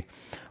therapy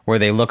where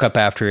they look up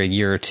after a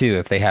year or two,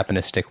 if they happen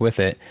to stick with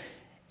it,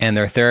 and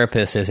their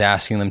therapist is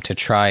asking them to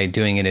try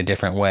doing it a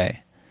different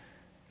way.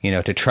 You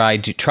know, to try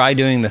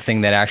doing the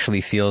thing that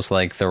actually feels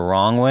like the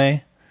wrong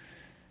way,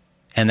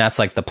 And that's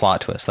like the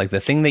plot twist. Like the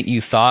thing that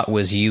you thought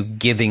was you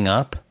giving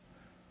up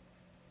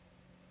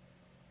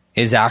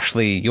is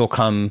actually you'll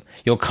come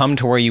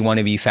to where you want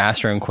to be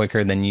faster and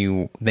quicker than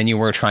you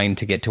were trying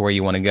to get to where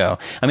you want to go.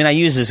 I mean, I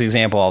use this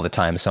example all the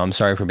time, so I'm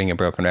sorry for being a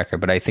broken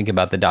record, but I think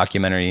about the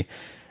documentary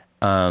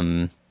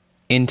Into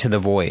the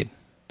Void.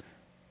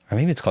 Or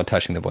maybe it's called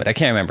Touching the Void. I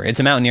can't remember. It's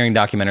a mountaineering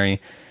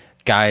documentary.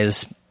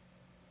 Guys,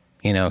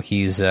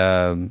 he's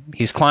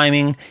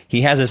climbing.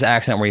 He has this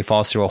accident where he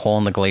falls through a hole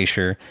in the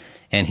glacier,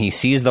 and he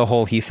sees the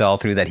hole he fell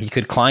through that he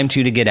could climb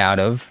to get out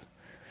of.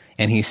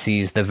 And he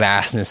sees the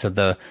vastness of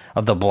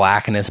the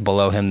blackness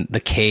below him,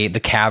 the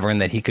cavern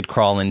that he could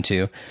crawl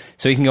into.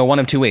 So he can go one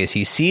of two ways.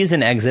 He sees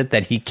an exit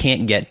that he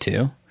can't get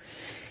to,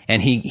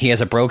 and he has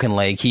a broken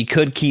leg. He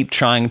could keep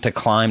trying to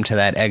climb to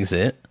that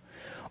exit,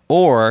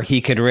 or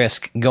he could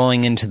risk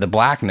going into the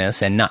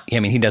blackness and not.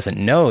 I mean, he doesn't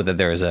know that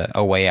there is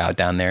a way out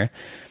down there,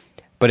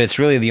 but it's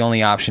really the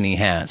only option he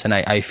has. And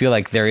I feel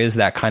like there is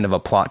that kind of a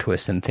plot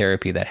twist in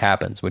therapy that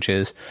happens, which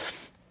is,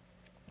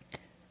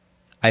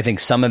 I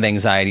think some of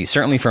anxiety,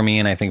 certainly for me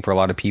and I think for a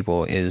lot of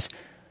people, is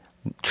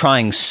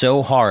trying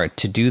so hard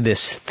to do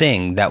this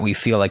thing that we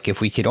feel like if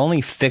we could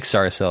only fix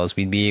ourselves,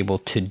 we'd be able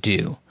to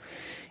do.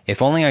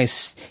 If only I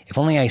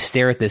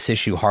stare at this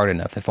issue hard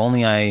enough, if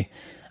only I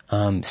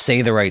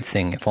say the right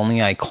thing, if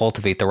only I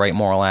cultivate the right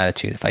moral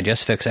attitude, if I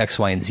just fix X,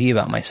 Y, and Z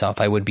about myself,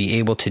 I would be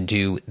able to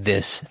do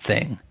this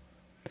thing.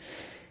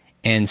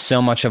 And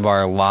so much of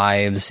our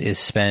lives is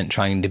spent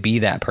trying to be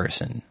that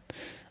person.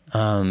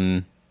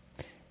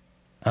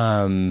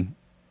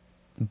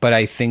 But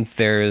I think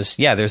there's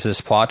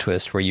this plot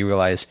twist where you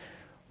realize,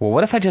 well,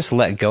 what if I just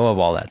let go of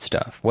all that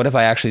stuff? What if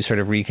I actually sort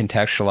of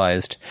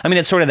recontextualized? I mean,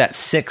 it's sort of that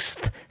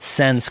sixth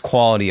sense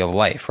quality of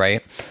life,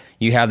 right?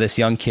 You have this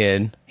young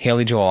kid,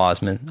 Haley Joel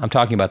Osment. I'm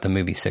talking about the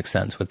movie Sixth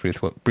Sense with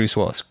Bruce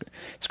Willis.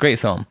 It's a great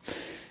film.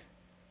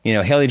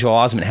 Haley Joel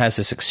Osment has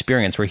this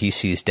experience where he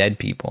sees dead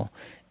people.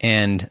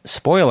 And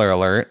spoiler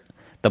alert,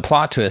 the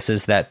plot twist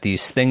is that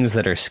these things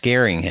that are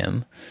scaring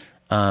him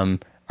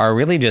are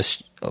really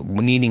just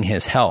needing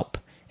his help.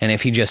 And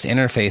if he just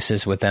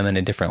interfaces with them in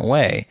a different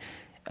way,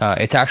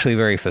 it's actually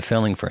very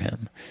fulfilling for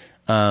him.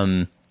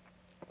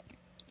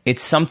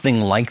 It's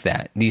something like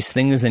that. These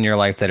things in your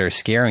life that are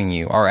scaring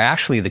you are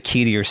actually the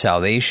key to your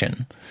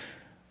salvation.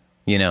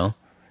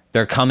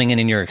 They're coming in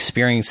and you're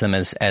experiencing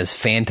them as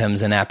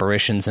phantoms and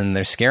apparitions, and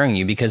they're scaring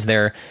you because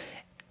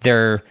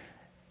they're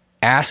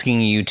asking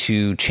you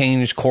to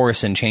change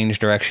course and change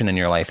direction in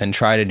your life and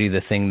try to do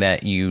the thing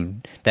that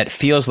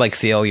feels like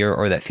failure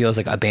or that feels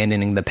like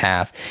abandoning the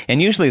path.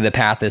 And usually the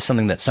path is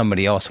something that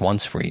somebody else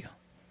wants for you.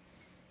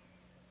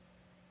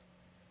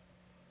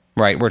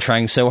 Right? We're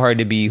trying so hard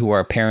to be who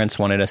our parents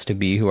wanted us to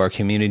be, who our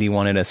community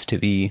wanted us to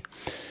be,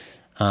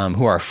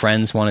 who our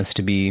friends want us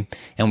to be.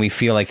 And we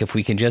feel like if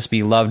we can just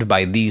be loved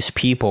by these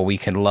people, we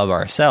can love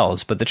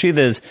ourselves. But the truth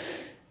is,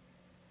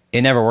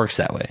 it never works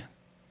that way.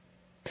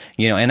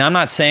 And I'm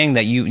not saying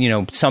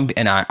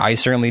that I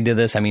certainly did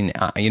this. I mean,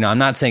 I'm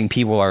not saying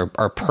people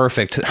are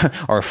perfect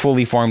or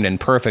fully formed and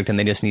perfect and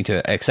they just need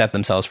to accept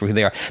themselves for who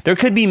they are. There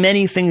could be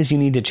many things you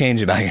need to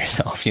change about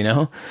yourself,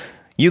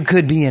 You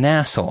could be an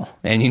asshole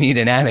and you need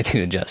an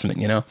attitude adjustment,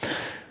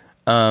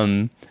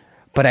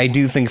 But I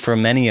do think for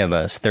many of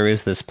us, there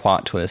is this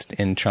plot twist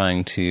in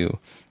trying to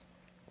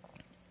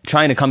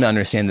come to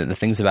understand that the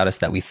things about us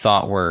that we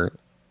thought were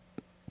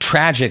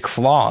tragic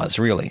flaws,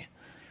 really.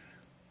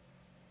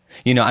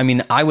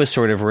 I was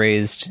sort of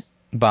raised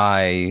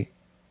by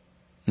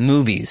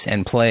movies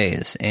and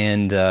plays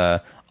and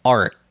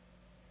art,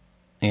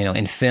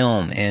 and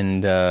film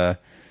and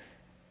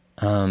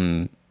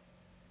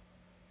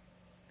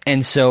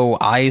so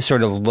I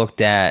sort of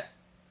looked at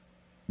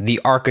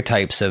the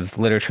archetypes of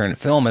literature and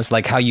film as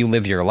like how you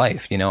live your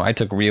life. I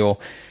took real,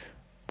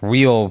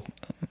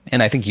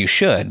 and I think you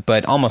should,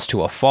 but almost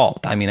to a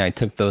fault. I mean, I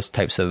took those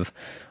types of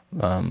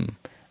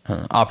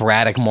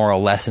operatic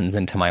moral lessons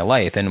into my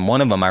life, and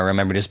one of them I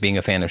remember just being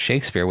a fan of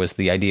Shakespeare was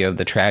the idea of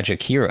the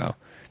tragic hero.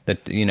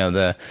 That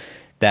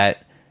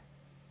that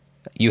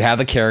you have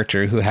a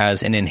character who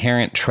has an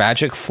inherent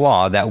tragic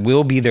flaw that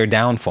will be their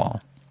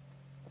downfall.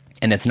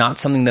 And it's not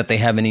something that they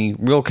have any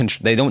real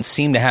they don't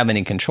seem to have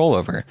any control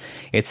over.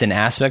 It's an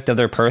aspect of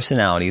their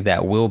personality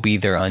that will be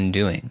their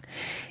undoing.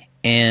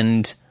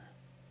 And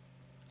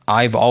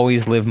I've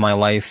always lived my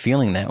life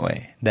feeling that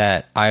way,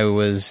 that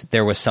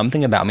there was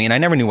something about me, and I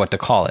never knew what to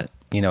call it.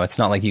 It's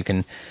not like you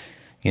can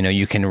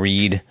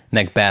read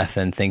Macbeth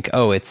and think,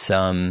 oh, it's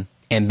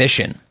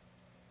ambition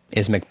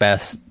is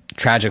Macbeth's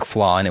tragic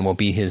flaw and it will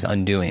be his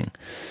undoing.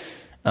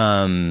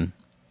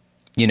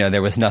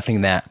 There was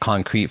nothing that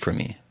concrete for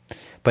me.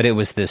 But it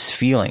was this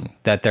feeling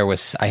that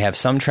I have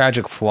some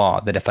tragic flaw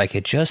that if I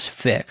could just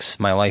fix,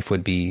 my life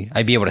I'd be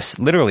able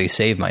to literally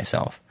save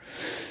myself.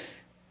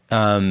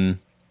 And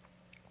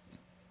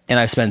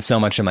I've spent so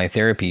much of my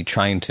therapy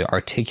trying to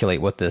articulate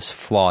what this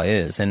flaw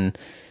is. And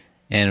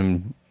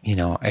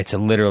it's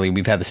literally,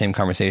 we've had the same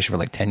conversation for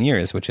like 10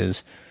 years, which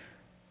is,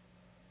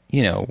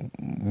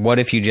 what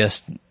if you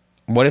just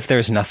what if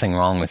there's nothing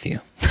wrong with you?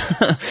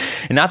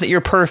 And not that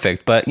you're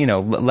perfect, but,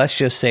 let's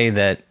just say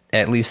that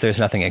at least there's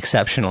nothing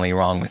exceptionally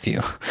wrong with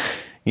you,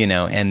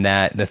 and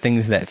that the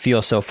things that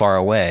feel so far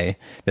away,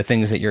 the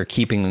things that you're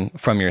keeping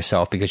from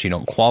yourself because you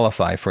don't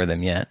qualify for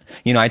them yet.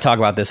 I talk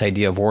about this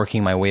idea of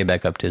working my way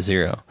back up to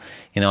zero.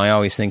 I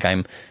always think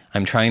I'm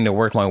trying to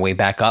work my way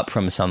back up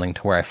from something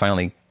to where I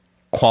finally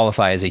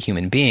qualify as a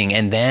human being,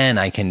 and then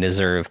I can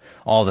deserve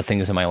all the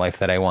things in my life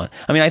that I want.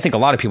 I think a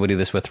lot of people do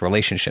this with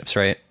relationships,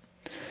 right?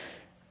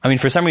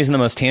 For some reason, the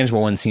most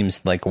tangible one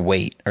seems like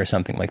weight or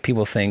something. Like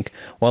people think,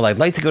 well, I'd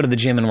like to go to the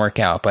gym and work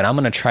out, but I'm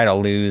going to try to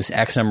lose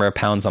X number of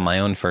pounds on my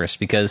own first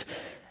because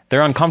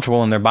they're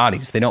uncomfortable in their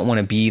bodies. They don't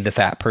want to be the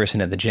fat person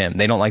at the gym.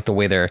 They don't like the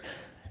way their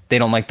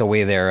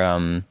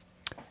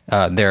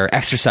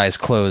exercise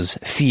clothes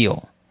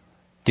feel.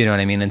 Do you know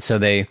what I mean? And so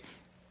they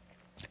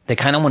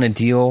kind of want to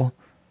deal.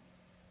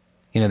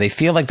 They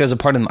feel like there's a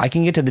part of them. I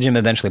can get to the gym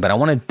eventually, but I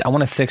want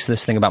to fix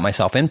this thing about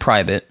myself in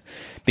private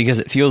because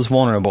it feels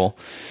vulnerable.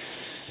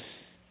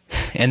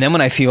 And then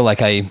when I feel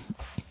like I,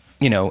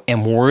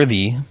 am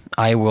worthy,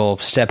 I will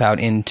step out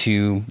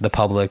into the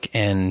public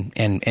and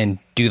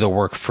do the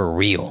work for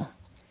real.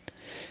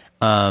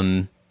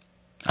 I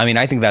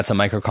think that's a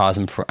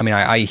microcosm for,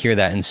 I hear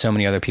that in so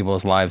many other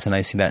people's lives, and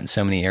I see that in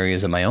so many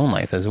areas of my own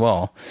life as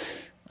well.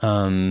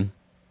 And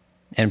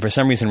for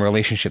some reason,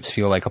 relationships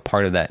feel like a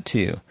part of that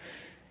too.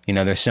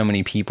 There's so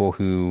many people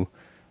who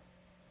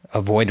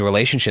avoid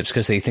relationships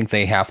because they think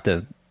they have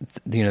to,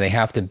 they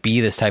have to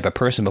be this type of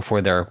person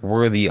before they're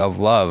worthy of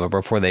love or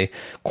before they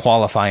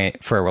qualify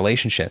for a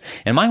relationship.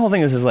 And my whole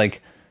thing is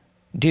like,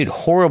 dude,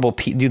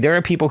 there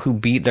are people who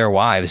beat their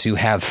wives, who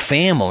have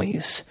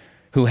families,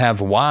 who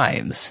have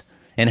wives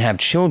and have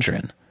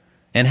children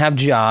and have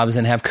jobs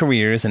and have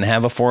careers and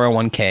have a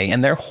 401k,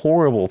 and they're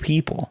horrible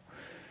people.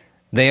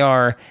 They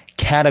are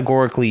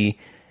categorical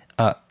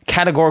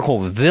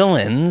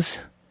villains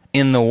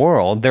in the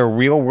world. They're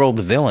real world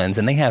villains,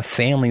 and they have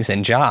families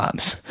and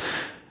jobs.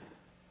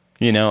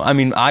 I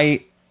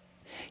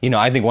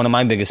think one of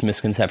my biggest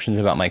misconceptions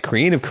about my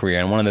creative career,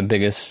 and one of the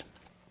biggest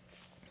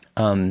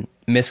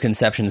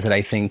misconceptions that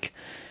I think,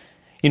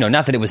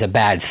 not that it was a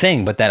bad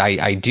thing, but that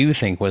I do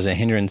think was a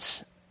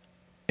hindrance,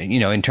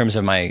 in terms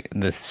of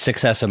the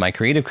success of my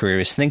creative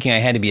career, is thinking I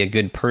had to be a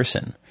good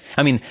person.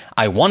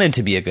 I wanted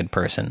to be a good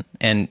person,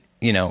 and,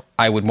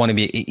 I would want to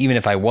be, even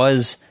if I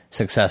was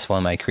successful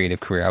in my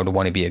creative career, I would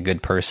want to be a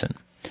good person.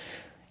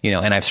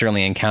 And I've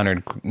certainly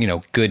encountered,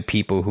 good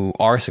people who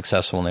are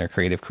successful in their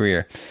creative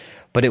career.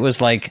 But it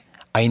was like,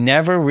 I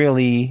never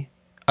really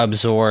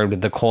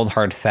absorbed the cold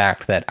hard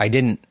fact that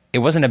it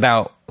wasn't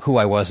about who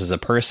I was as a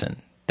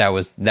person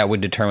that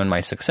would determine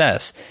my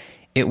success.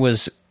 It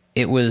was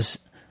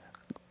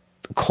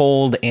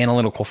cold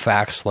analytical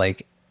facts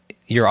like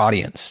your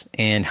audience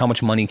and how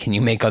much money can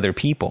you make other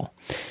people.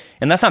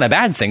 And that's not a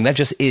bad thing.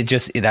 That's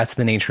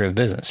the nature of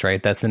business,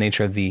 right? That's the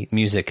nature of the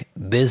music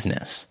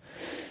business.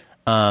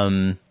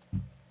 I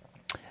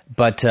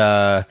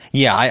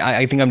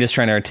think I'm just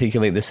trying to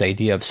articulate this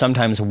idea of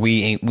sometimes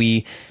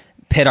we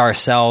pit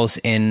ourselves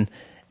in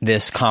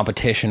this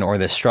competition or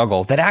this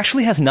struggle that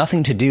actually has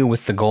nothing to do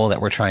with the goal that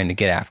we're trying to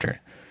get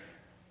after.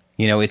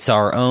 It's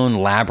our own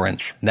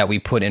labyrinth that we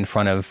put in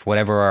front of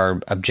whatever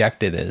our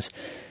objective is.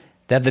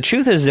 That the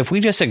truth is, if we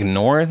just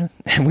ignore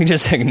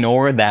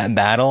that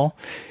battle,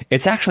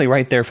 it's actually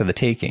right there for the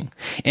taking.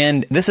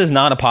 And this is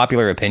not a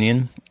popular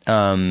opinion,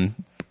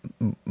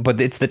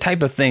 but it's the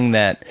type of thing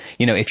that,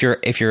 if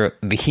you're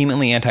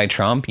vehemently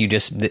anti-Trump, you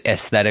just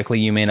aesthetically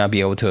you may not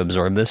be able to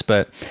absorb this.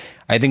 But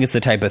I think it's the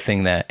type of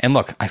thing that, and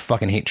look, I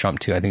fucking hate Trump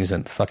too. I think he's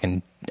a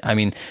fucking.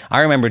 I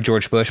remember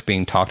George Bush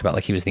being talked about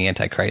like he was the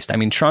Antichrist.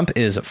 Trump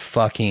is a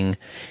fucking.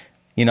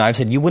 I've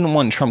said you wouldn't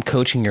want Trump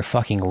coaching your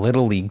fucking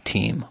little league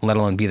team, let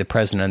alone be the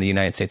president of the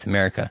United States of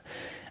America.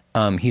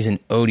 He's an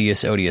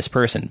odious, odious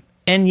person.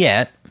 And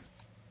yet,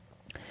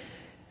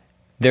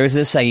 there's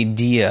this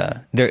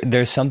idea,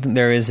 there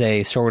is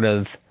a sort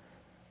of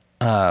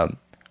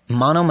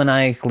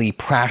monomaniacally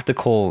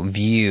practical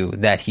view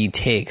that he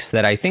takes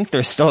that I think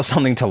there's still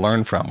something to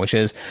learn from, which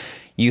is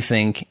you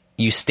think,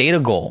 you state a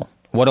goal.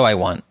 What do I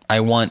want? I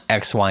want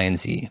X, Y, and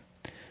Z.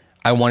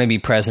 I want to be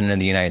president of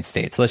the United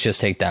States. Let's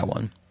just take that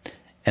one.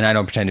 And I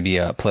don't pretend to be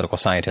a political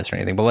scientist or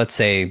anything, but let's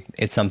say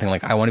it's something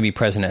like, I want to be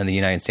president of the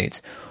United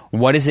States.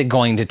 What is it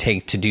going to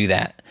take to do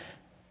that?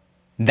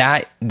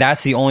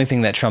 That's the only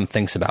thing that Trump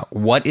thinks about.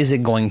 What is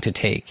it going to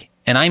take?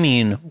 And I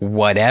mean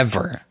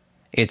whatever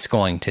it's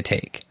going to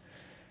take.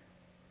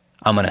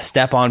 I'm going to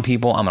step on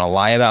people. I'm going to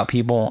lie about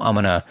people. I'm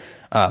going to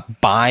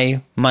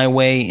buy my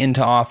way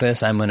into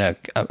office. I'm going to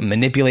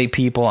manipulate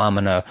people. I'm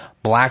going to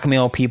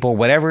blackmail people.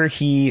 Whatever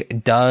he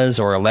does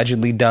or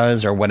allegedly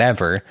does or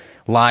whatever,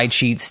 lie,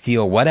 cheat,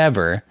 steal,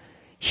 whatever,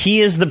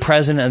 he is the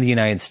president of the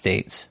United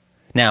States.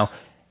 Now,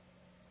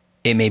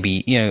 it may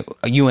be,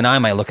 you and I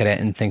might look at it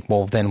and think,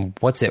 well, then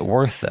what's it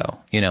worth though?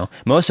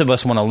 Most of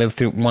us want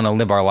to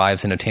live our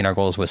lives and attain our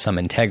goals with some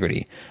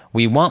integrity.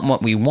 We want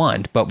what we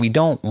want, but we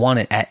don't want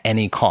it at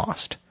any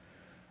cost.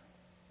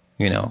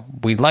 You know,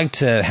 we'd like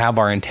to have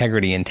our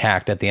integrity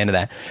intact at the end of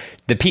that.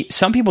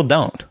 Some people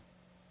don't.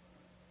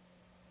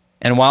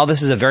 And while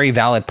this is a very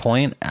valid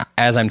point,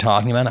 as I'm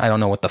talking about, I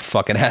don't know what the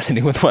fuck it has to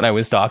do with what I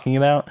was talking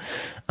about.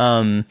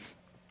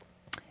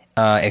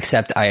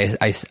 Except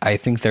I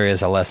think there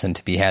is a lesson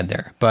to be had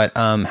there. But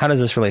how does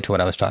this relate to what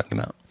I was talking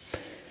about?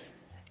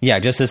 Yeah,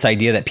 just this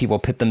idea that people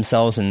pit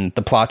themselves in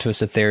the plot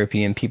twist of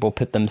therapy, and people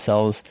pit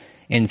themselves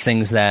in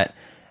things that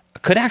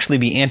could actually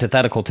be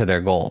antithetical to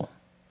their goal,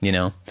 you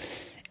know?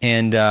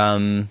 And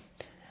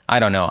I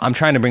don't know. I'm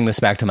trying to bring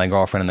this back to my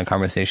girlfriend and the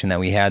conversation that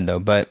we had, though.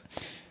 But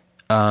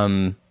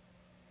I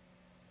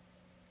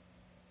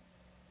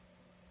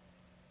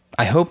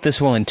hope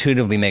this will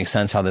intuitively make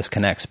sense how this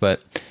connects.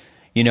 But,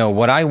 you know,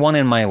 what I want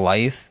in my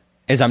life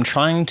is I'm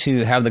trying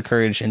to have the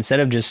courage, instead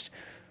of just,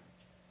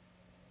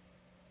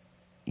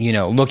 you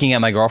know, looking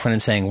at my girlfriend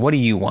and saying, what do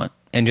you want?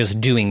 And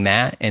just doing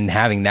that and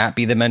having that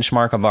be the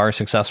benchmark of our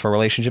successful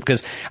relationship.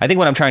 Because I think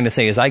what I'm trying to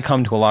say is I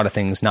come to a lot of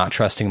things not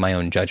trusting my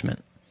own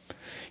judgment.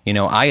 You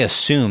know, I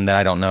assume that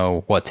I don't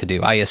know what to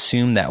do. I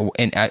assume that,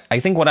 and I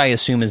think what I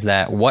assume is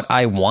that what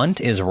I want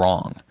is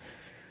wrong.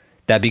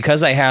 That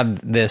because I have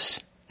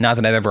this, not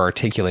that I've ever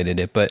articulated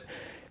it, but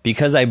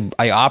because I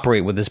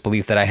operate with this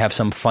belief that I have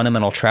some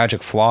fundamental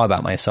tragic flaw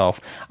about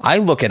myself, I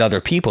look at other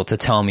people to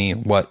tell me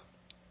what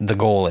the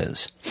goal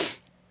is.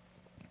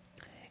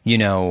 You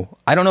know,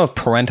 I don't know if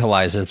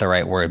parentalize is the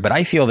right word, but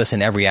I feel this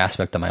in every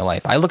aspect of my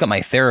life. I look at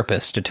my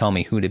therapist to tell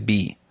me who to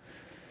be.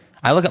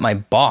 I look at my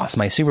boss,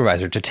 my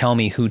supervisor, to tell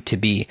me who to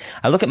be.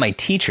 I look at my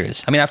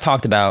teachers. I mean, I've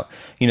talked about,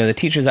 you know, the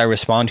teachers I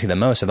respond to the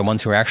most are the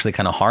ones who are actually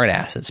kind of hard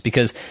asses,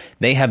 because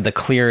they have the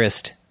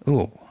clearest, I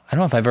don't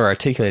know if I've ever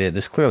articulated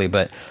this clearly,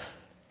 but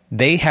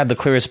they have the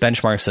clearest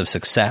benchmarks of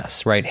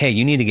success, right? Hey,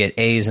 you need to get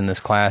A's in this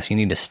class. You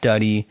need to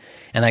study.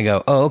 And I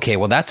go, oh, okay,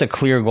 well, that's a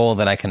clear goal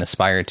that I can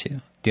aspire to.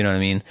 Do you know what I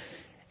mean?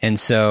 And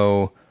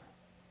so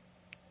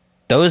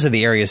those are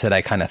the areas that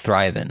I kind of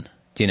thrive in,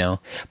 you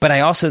know, but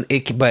I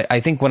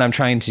think what I'm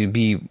trying to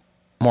be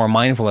more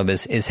mindful of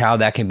is how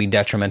that can be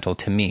detrimental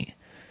to me.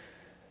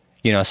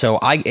 You know, so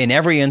in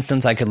every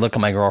instance, I could look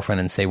at my girlfriend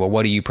and say, well,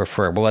 what do you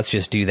prefer? Well, let's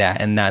just do that.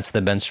 And that's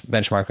the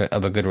benchmark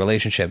of a good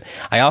relationship.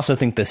 I also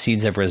think the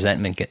seeds of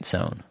resentment get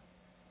sown.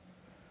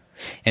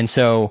 And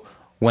so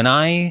when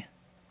I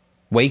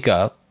wake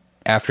up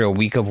after a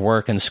week of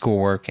work and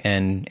schoolwork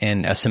and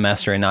a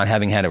semester and not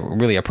having had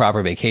really a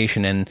proper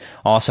vacation, and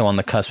also on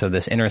the cusp of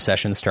this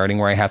intercession starting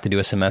where I have to do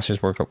a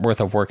semester's worth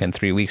of work in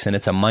 3 weeks, and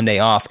it's a Monday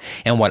off,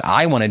 and what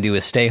I want to do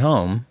is stay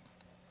home,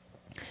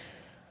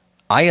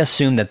 I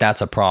assume that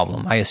that's a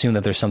problem. I assume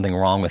that there's something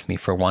wrong with me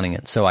for wanting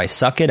it. So I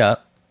suck it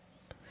up.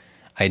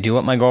 I do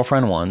what my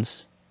girlfriend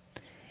wants.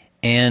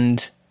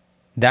 And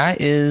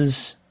that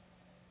is,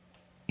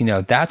 you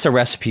know, that's a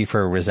recipe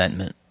for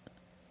resentment.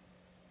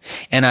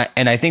 And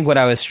I think what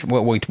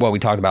we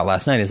talked about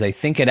last night is I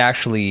think it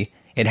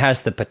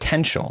has the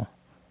potential.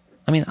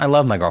 I mean, I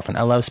love my girlfriend.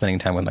 I love spending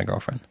time with my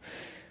girlfriend.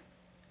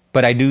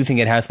 But I do think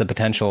it has the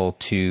potential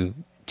to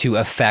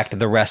affect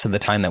the rest of the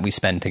time that we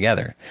spend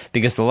together.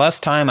 Because the less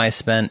time I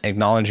spent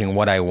acknowledging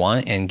what I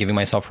want and giving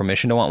myself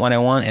permission to want what I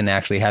want and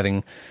actually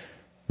having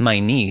my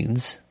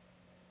needs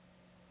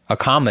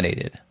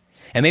accommodated.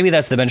 And maybe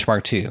that's the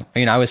benchmark too. I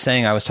mean, I was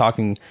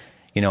talking,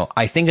 you know,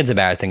 I think it's a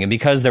bad thing. And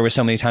because there were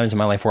so many times in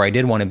my life where I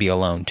did want to be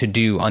alone, to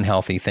do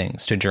unhealthy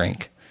things, to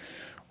drink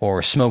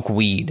or smoke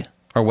weed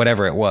or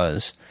whatever it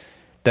was,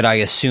 that I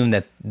assumed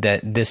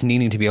that this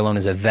needing to be alone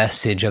is a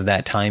vestige of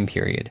that time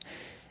period.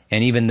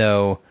 And even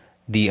though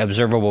the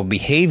observable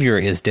behavior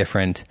is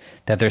different,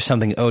 that there's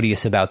something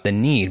odious about the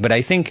need. But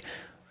I think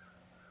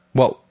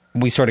what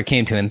we sort of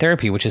came to in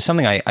therapy, which is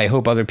something I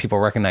hope other people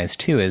recognize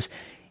too, is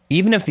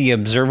even if the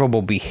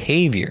observable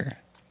behavior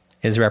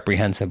is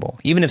reprehensible,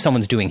 even if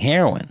someone's doing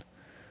heroin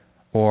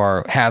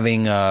or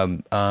having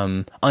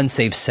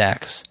unsafe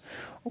sex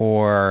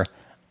or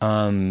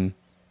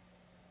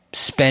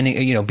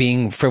spending, you know,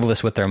 being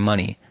frivolous with their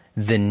money,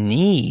 the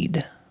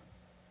need,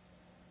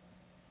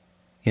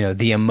 you know,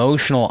 the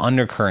emotional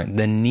undercurrent,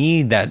 the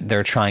need that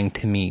they're trying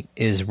to meet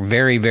is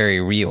very,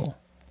 very real.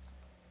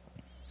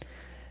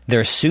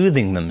 They're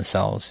soothing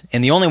themselves.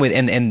 And the only way,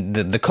 and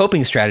the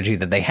coping strategy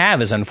that they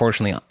have is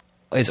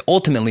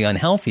ultimately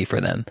unhealthy for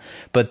them.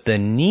 But the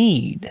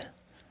need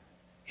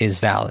is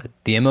valid.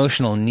 The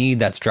emotional need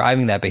that's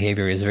driving that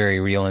behavior is very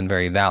real and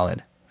very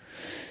valid.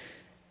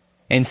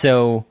 And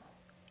so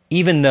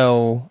even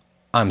though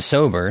I'm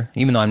sober,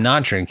 even though I'm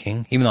not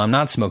drinking, even though I'm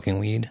not smoking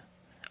weed,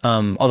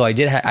 although I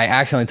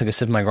accidentally took a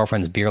sip of my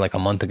girlfriend's beer like a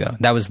month ago.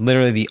 That was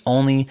literally the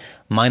only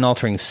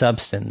mind-altering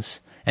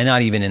substance, and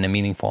not even in a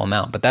meaningful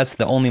amount, but that's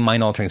the only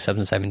mind-altering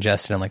substance I've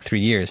ingested in like 3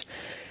 years.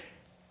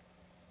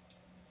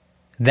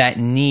 That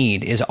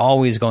need is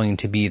always going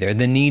to be there,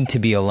 the need to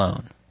be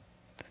alone.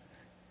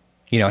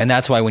 You know, and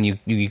that's why when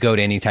you go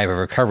to any type of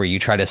recovery, you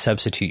try to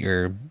substitute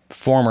your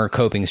former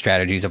coping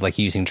strategies of like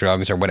using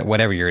drugs or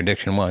whatever your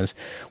addiction was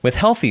with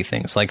healthy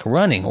things like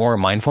running or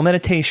mindful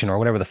meditation or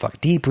whatever the fuck,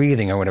 deep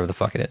breathing or whatever the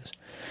fuck it is.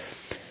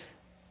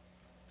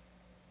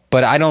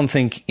 But I don't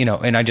think,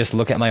 and I just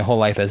look at my whole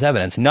life as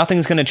evidence.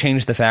 Nothing's going to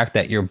change the fact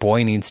that your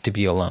boy needs to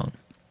be alone.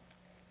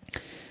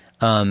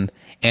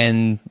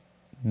 And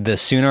the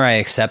sooner I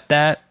accept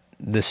that,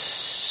 the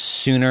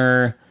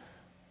sooner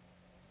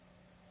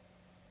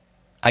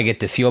I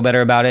get to feel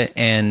better about it,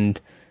 and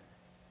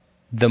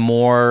the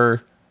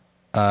more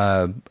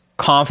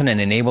confident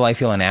and able I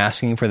feel in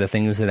asking for the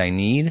things that I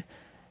need,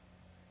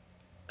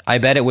 I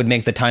bet it would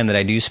make the time that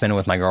I do spend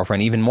with my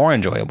girlfriend even more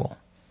enjoyable.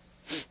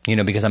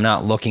 Because I'm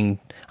not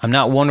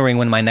wondering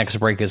when my next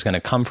break is going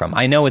to come from.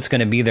 I know it's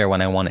going to be there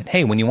when I want it.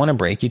 Hey, when you want a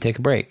break, you take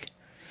a break.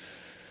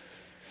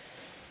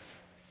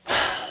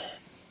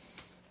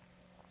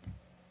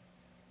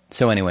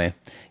 So anyway,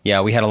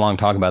 yeah, we had a long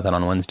talk about that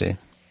on Wednesday.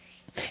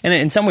 And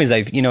in some ways,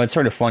 it's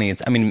sort of funny.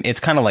 It's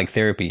kind of like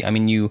therapy.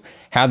 You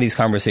have these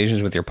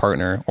conversations with your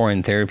partner or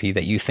in therapy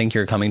that you think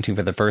you're coming to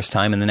for the first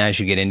time. And then as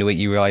you get into it,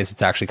 you realize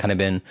it's actually kind of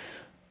been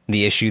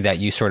the issue that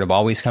you sort of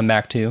always come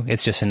back to.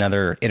 It's just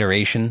another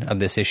iteration of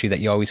this issue that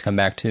you always come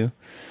back to.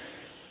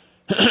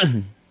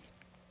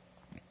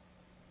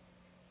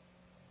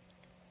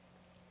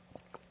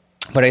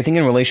 But I think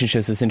in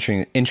relationships, it's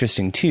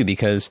interesting too,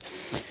 because,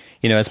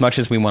 as much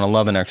as we want to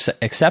love and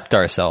accept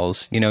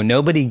ourselves,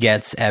 nobody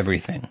gets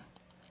everything.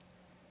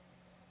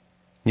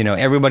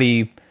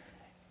 Everybody,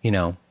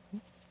 I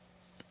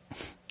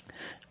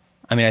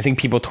think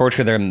people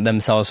torture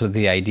themselves with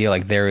the idea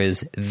like there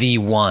is the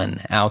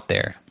one out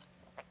there.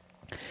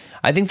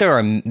 I think there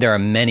are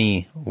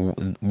many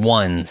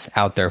ones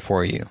out there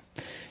for you.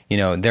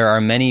 There are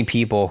many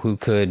people who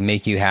could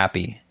make you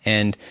happy,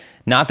 and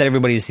not that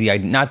it's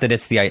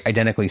the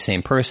identically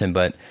same person,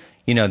 but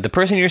the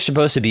person you're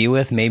supposed to be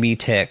with maybe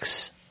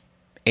ticks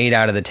 8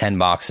 out of the 10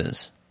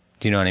 boxes.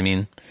 Do you know what I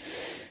mean?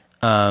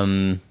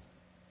 I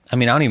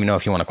don't even know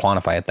if you want to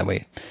quantify it that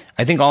way.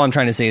 I think all I'm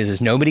trying to say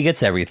is nobody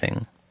gets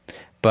everything,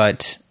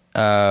 but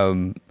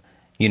you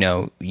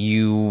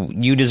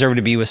deserve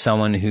to be with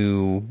someone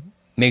who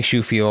makes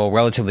you feel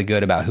relatively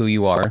good about who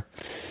you are.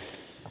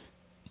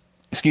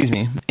 Excuse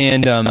me.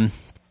 And,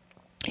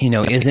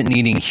 isn't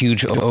needing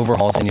huge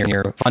overhauls in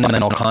your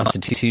fundamental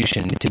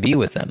constitution to be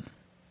with them.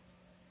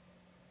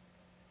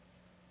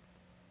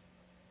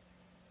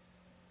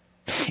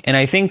 And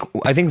I think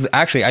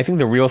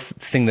the real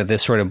thing that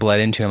this sort of bled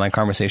into in my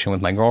conversation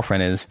with my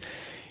girlfriend is,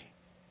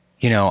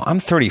 I'm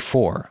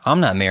 34. I'm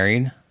not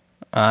married.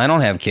 I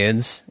don't have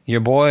kids.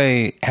 Your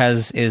boy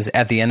is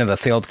at the end of a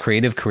failed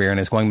creative career and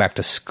is going back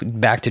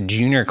to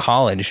junior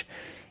college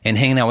and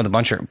hanging out with a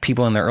bunch of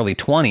people in their early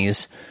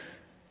 20s.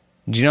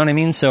 Do you know what I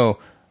mean? So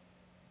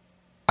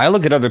I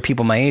look at other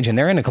people my age and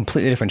they're in a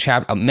completely different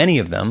chapter. Many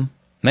of them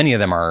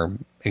are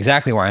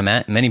exactly where I'm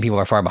at. Many people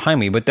are far behind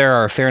me, but there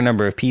are a fair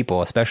number of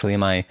people, especially in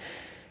my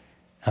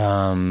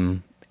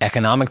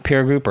economic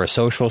peer group or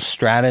social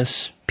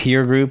stratus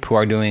peer group, who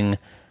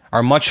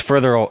are much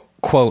further,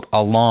 quote,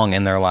 along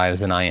in their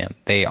lives than I am.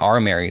 They are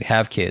married,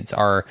 have kids,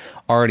 are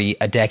already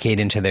a decade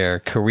into their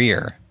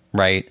career,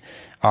 right?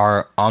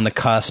 Are on the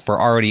cusp or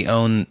already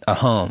own a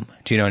home.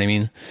 Do you know what I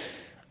mean?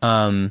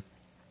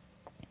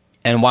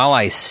 And while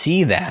I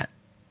see that,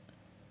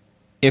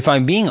 if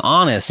I'm being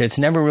honest, it's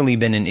never really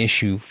been an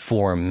issue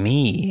for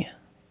me.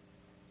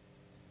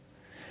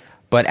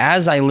 But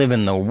as I live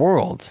in the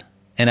world,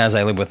 and as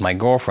I live with my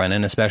girlfriend,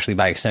 and especially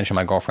by extension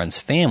my girlfriend's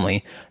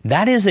family,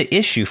 that is an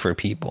issue for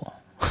people.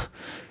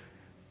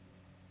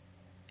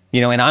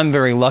 And I'm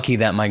very lucky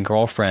that my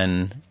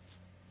girlfriend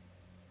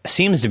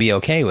seems to be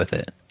okay with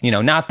it.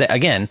 Not that,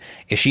 again,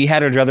 if she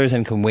had her druthers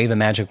and could wave a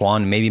magic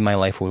wand, maybe my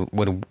life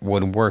would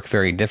work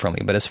very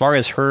differently. But as far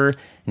as her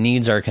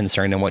needs are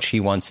concerned and what she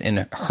wants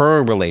in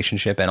her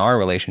relationship and our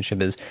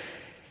relationship is,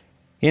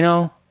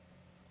 I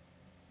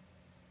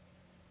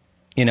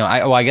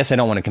guess I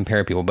don't want to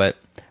compare people, but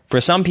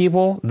for some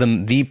people,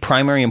 the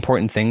primary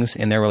important things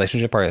in their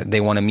relationship are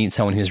they want to meet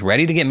someone who's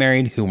ready to get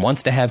married, who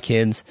wants to have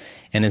kids,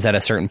 and is at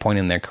a certain point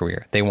in their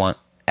career. They want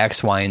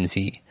X, Y, and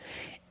Z.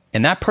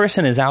 And that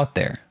person is out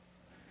there.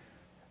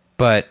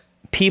 But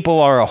people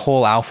are a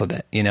whole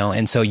alphabet,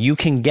 and so you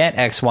can get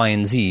X, Y,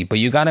 and Z, but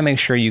you got to make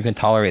sure you can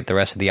tolerate the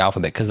rest of the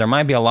alphabet, because there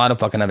might be a lot of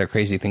fucking other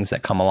crazy things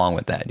that come along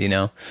with that,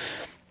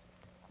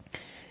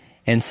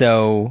 And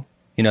so,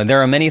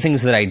 there are many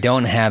things that I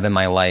don't have in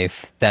my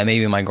life that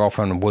maybe my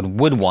girlfriend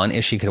would want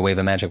if she could wave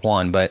a magic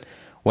wand, but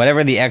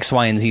whatever the X,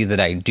 Y, and Z that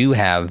I do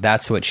have,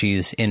 that's what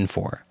she's in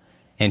for,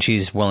 and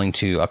she's willing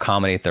to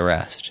accommodate the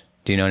rest.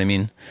 Do you know what I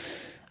mean?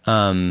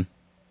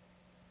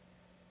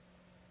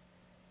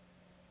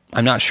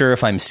 I'm not sure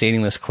if I'm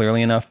stating this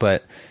clearly enough,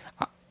 but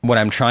what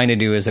I'm trying to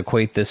do is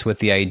equate this with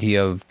the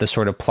idea of the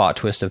sort of plot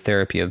twist of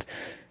therapy of,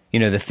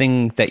 the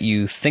thing that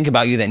you think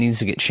about you that needs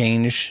to get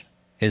changed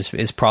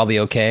is probably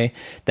okay,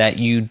 that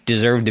you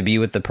deserve to be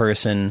with the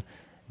person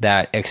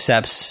that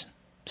accepts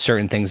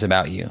certain things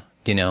about you,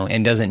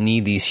 and doesn't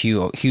need these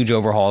huge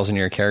overhauls in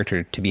your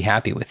character to be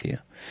happy with you.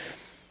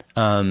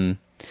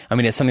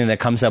 It's something that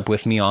comes up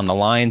with me on the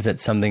lines.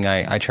 It's something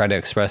I try to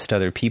express to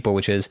other people,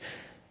 which is,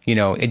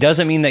 it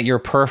doesn't mean that you're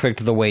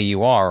perfect the way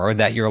you are or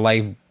that your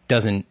life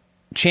doesn't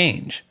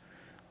change.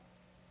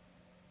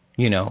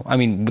 I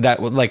mean,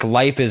 that like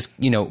life is,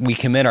 we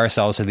commit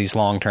ourselves to these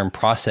long-term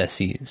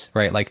processes,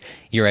 right? Like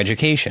your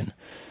education.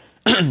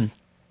 I'm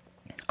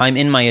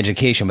in my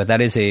education, but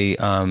that is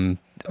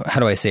how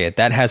do I say it?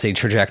 That has a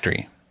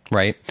trajectory,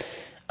 right?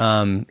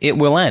 It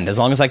will end. As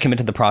long as I commit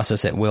to the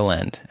process, it will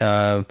end.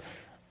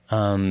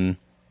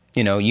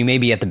 You may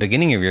be at the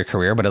beginning of your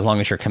career, but as long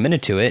as you're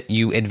committed to it,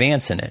 you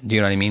advance in it. Do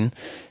you know what I mean?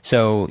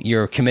 So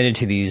you're committed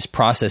to these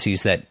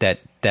processes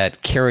that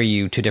carry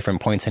you to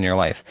different points in your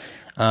life.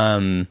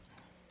 Anyway,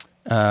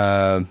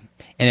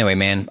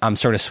 man, I'm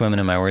sort of swimming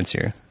in my words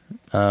here.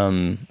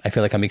 I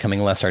feel like I'm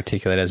becoming less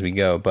articulate as we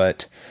go,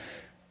 but,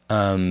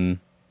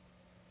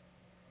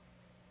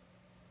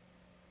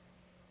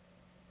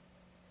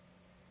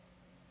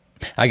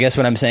 I guess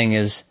what I'm saying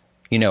is,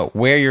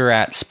 where you're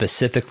at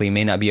specifically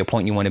may not be a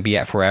point you want to be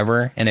at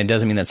forever. And it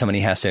doesn't mean that somebody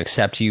has to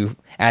accept you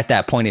at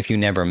that point if you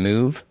never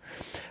move,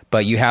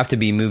 but you have to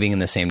be moving in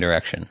the same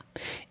direction.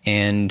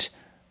 And,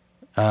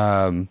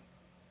 like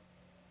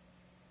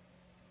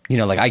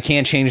I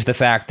can't change the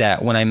fact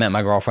that when I met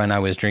my girlfriend, I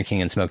was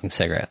drinking and smoking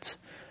cigarettes,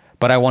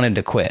 but I wanted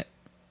to quit.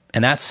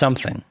 And that's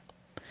something.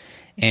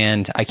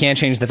 And I can't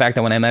change the fact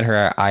that when I met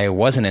her, I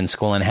wasn't in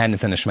school and hadn't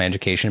finished my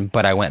education,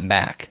 but I went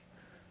back.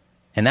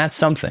 And that's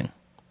something.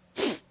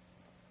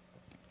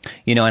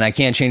 And I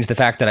can't change the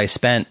fact that I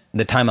spent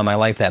the time of my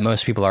life that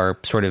most people are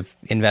sort of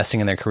investing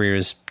in their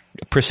careers,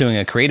 pursuing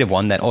a creative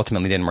one that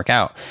ultimately didn't work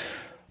out.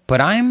 But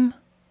I'm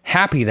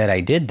happy that I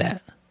did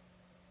that.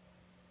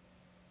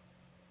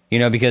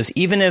 Because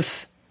even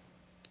if,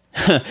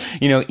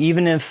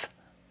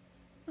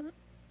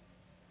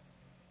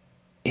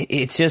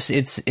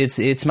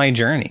 it's my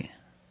journey,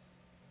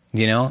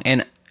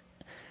 and,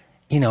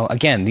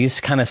 again, these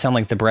kind of sound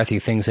like the breathy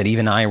things that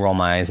even I roll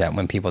my eyes at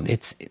when people,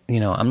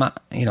 I'm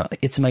not,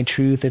 it's my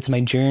truth, it's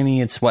my journey,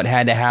 it's what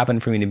had to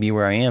happen for me to be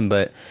where I am.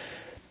 But,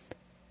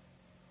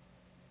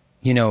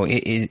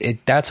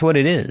 that's what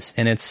it is.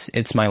 And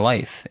it's my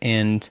life.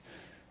 And,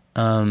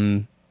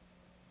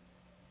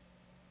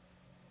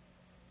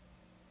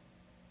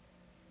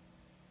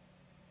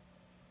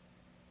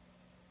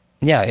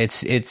 yeah,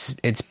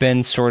 it's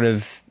been sort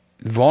of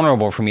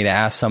vulnerable for me to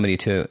ask somebody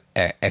to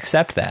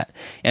accept that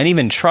and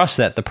even trust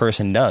that the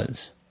person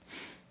does.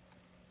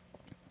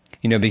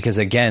 Because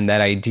again, that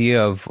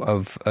idea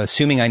of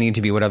assuming I need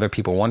to be what other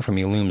people want from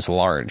me looms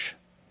large.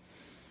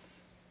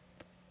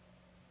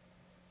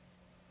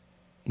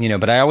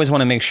 But I always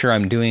want to make sure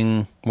I'm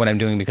doing what I'm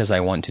doing because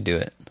I want to do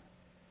it.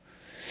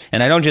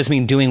 And I don't just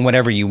mean doing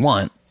whatever you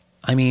want.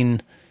 I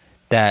mean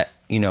that,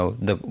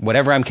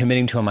 whatever I'm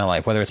committing to in my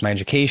life, whether it's my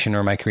education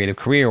or my creative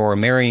career or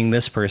marrying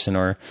this person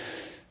or,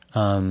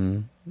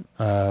 that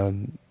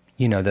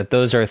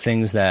those are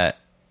things that,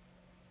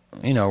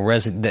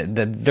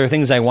 that they're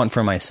things I want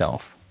for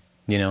myself,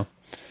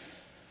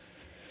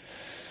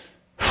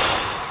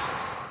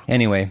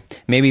 Anyway,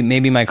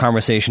 maybe my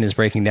conversation is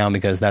breaking down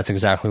because that's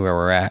exactly where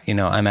we're at.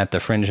 I'm at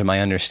the fringe of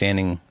my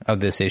understanding of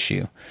this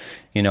issue.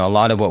 A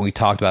lot of what we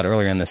talked about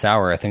earlier in this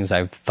hour are things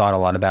I've thought a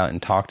lot about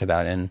and talked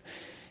about, and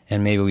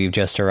maybe we've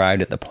just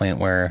arrived at the point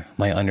where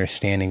my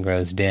understanding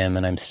grows dim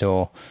and I'm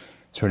still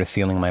sort of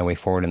feeling my way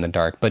forward in the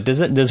dark. But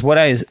does what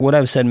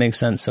I've said make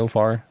sense so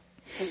far?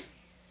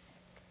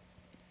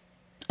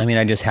 I mean,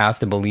 I just have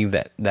to believe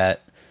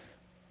that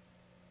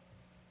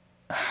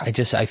I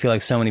feel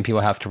like so many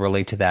people have to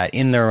relate to that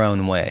in their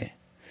own way.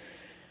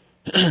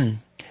 And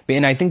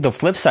I think the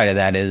flip side of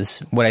that is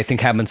what I think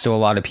happens to a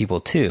lot of people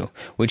too,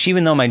 which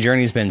even though my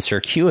journey's been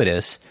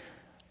circuitous,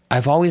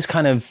 I've always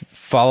kind of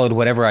followed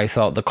whatever I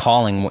felt the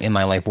calling in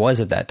my life was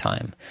at that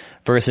time,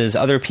 versus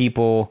other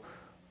people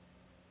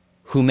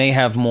who may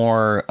have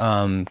more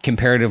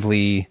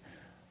comparatively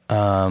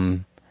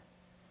normal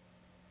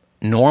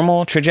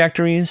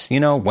trajectories,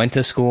 went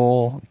to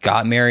school,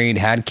 got married,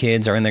 had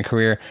kids, are in their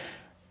career.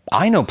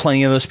 I know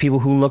plenty of those people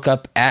who look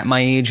up at my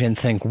age and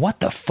think,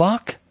 what the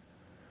fuck?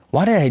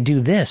 Why did I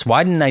do this?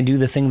 Why didn't I do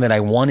the thing that I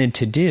wanted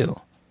to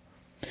do?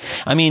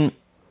 I mean,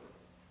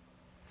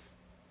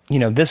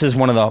 this is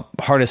one of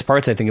the hardest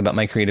parts, I think, about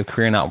my creative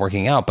career not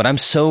working out, but I'm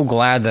so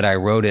glad that I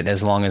wrote it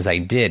as long as I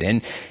did.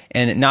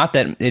 And not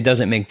that it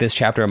doesn't make this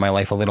chapter of my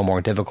life a little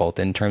more difficult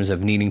in terms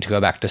of needing to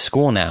go back to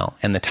school now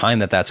and the time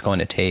that that's going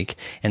to take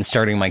and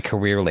starting my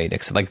career late.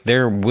 It's like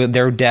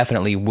there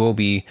definitely will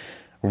be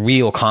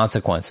real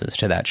consequences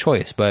to that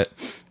choice. But,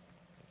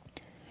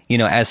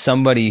 as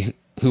somebody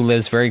who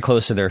lives very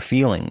close to their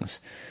feelings,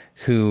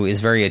 who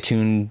is very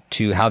attuned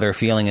to how they're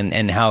feeling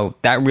and how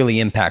that really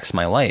impacts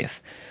my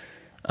life,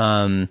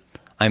 I'm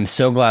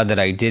so glad that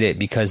I did it,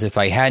 because if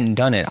I hadn't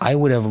done it, I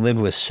would have lived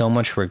with so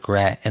much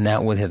regret, and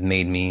that would have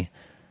made me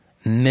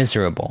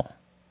miserable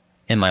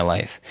in my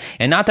life.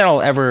 And not that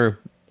I'll ever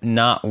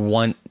not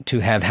want to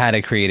have had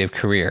a creative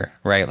career,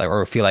 right?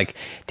 Or feel like,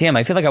 damn,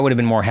 I feel like I would have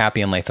been more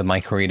happy in life if my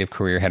creative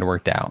career had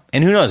worked out.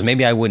 And who knows,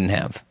 maybe I wouldn't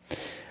have.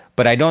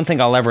 But I don't think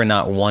I'll ever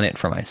not want it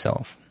for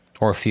myself,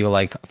 or feel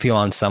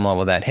on some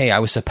level that, hey, I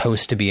was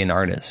supposed to be an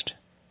artist.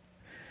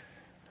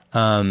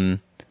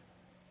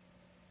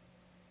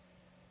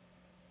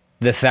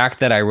 the fact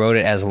that I wrote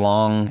it as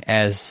long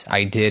as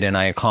I did and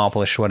I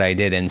accomplished what I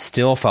did and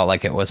still felt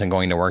like it wasn't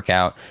going to work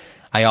out,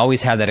 I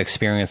always had that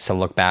experience to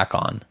look back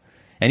on.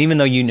 And even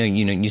though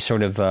you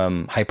sort of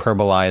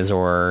hyperbolize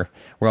or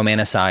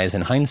romanticize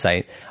in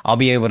hindsight, I'll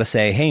be able to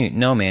say, hey,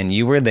 no, man,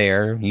 you were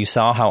there. You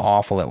saw how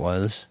awful it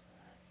was.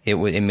 It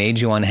made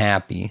you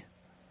unhappy.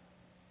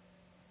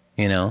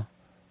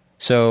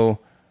 So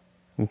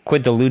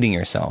quit deluding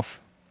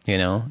yourself,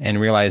 and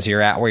realize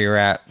you're at where you're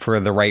at for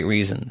the right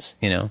reasons,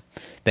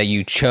 that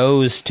you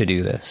chose to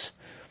do this.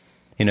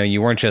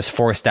 You weren't just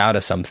forced out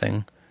of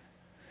something.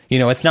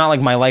 It's not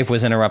like my life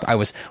was interrupted. I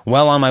was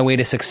well on my way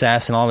to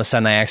success, and all of a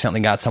sudden I accidentally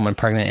got someone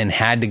pregnant and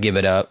had to give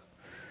it up.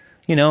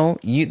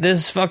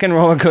 This fucking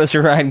roller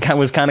coaster ride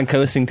was kind of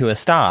coasting to a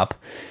stop,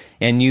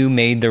 and you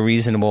made the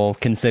reasonable,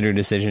 considered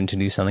decision to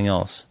do something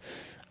else.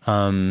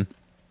 That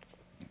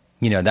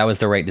was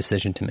the right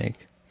decision to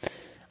make.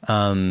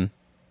 And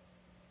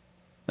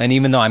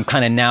even though I'm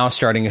kind of now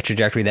starting a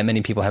trajectory that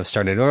many people have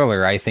started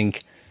earlier, I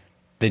think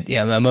that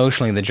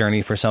emotionally the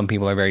journey for some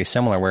people are very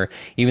similar, where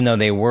even though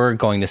they were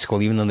going to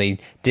school, even though they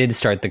did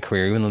start the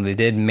career, even though they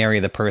did marry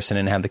the person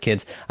and have the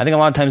kids, I think a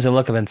lot of times they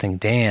look up and think,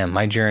 damn,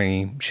 my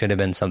journey should have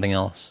been something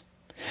else.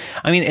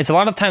 I mean, it's a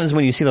lot of times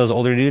when you see those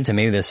older dudes, and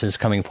maybe this is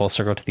coming full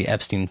circle to the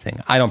Epstein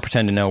thing. I don't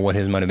pretend to know what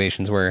his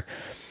motivations were,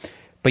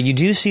 but you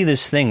do see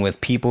this thing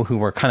with people who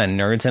were kind of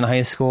nerds in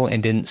high school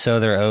and didn't sow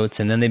their oats,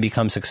 and then they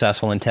become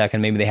successful in tech,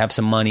 and maybe they have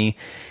some money,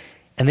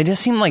 and they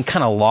just seem like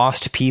kind of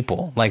lost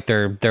people. Like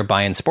they're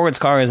buying sports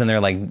cars, and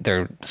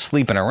they're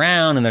sleeping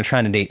around, and they're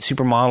trying to date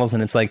supermodels,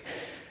 and it's like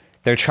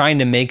they're trying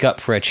to make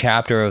up for a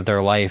chapter of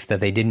their life that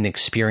they didn't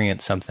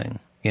experience something,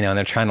 and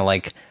they're trying to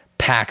like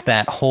pack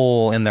that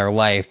hole in their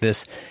life,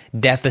 this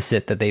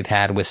deficit that they've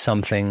had with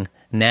something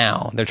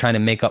now. They're trying to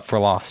make up for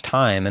lost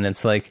time, and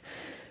it's like,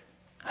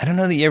 I don't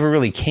know that you ever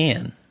really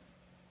can.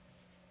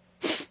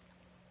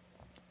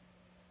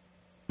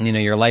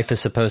 Your life is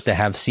supposed to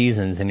have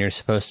seasons, and you're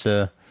supposed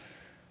to,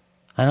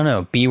 I don't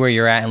know, be where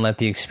you're at and let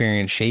the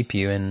experience shape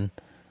you. And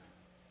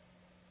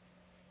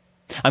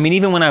I mean,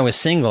 even when I was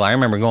single, I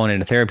remember going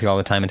into therapy all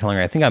the time and telling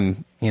her, I think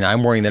I'm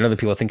worrying that other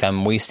people think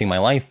I'm wasting my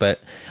life,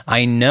 but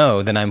I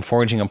know that I'm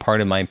forging a part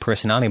of my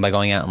personality by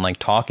going out and like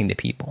talking to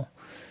people.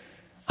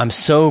 I'm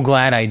so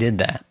glad I did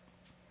that.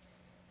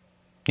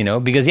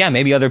 Because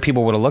maybe other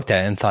people would have looked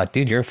at it and thought,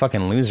 dude, you're a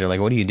fucking loser. Like,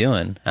 what are you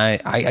doing?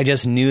 I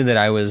just knew that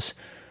I was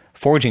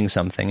forging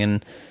something.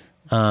 And,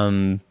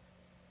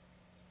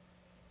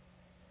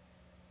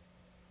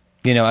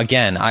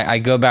 again, I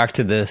go back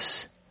to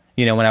this,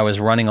 when I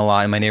was running a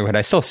lot in my neighborhood.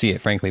 I still see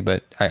it, frankly,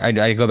 but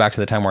I go back to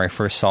the time where I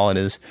first saw it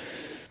as,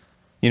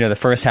 the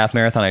first half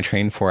marathon I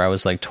trained for, I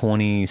was like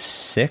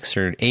 26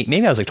 or 8,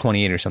 maybe I was like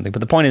 28 or something.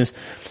 But the point is,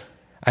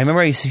 I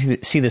remember I used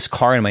to see this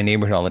car in my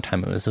neighborhood all the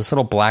time. It was this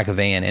little black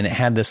van, and it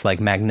had this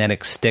like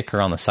magnetic sticker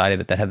on the side of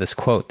it that had this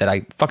quote that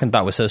I fucking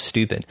thought was so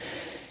stupid.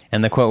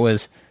 And the quote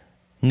was,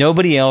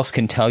 "Nobody else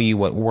can tell you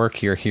what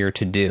work you're here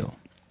to do."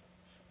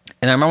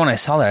 And I remember when I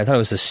saw that, I thought it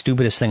was the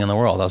stupidest thing in the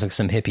world. I was like,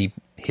 some hippie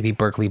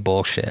Berkeley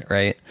bullshit,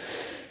 right?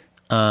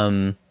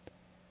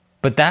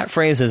 But that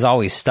phrase has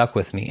always stuck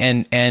with me.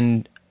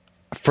 And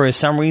for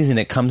some reason,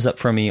 it comes up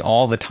for me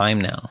all the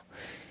time now.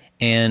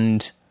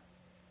 And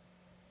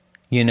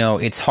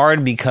it's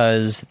hard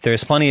because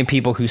there's plenty of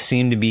people who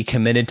seem to be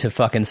committed to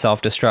fucking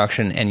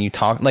self-destruction, and you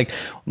talk, like,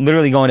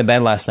 literally going to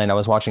bed last night, I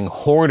was watching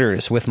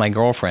Hoarders with my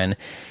girlfriend,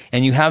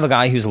 and you have a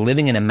guy who's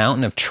living in a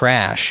mountain of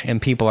trash,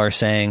 and people are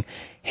saying,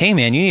 hey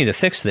man, you need to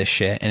fix this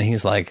shit, and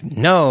he's like,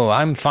 no,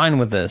 I'm fine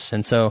with this.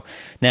 And so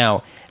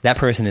now that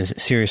person is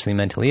seriously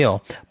mentally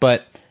ill,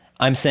 but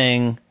I'm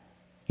saying,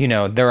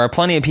 there are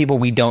plenty of people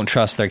we don't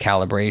trust their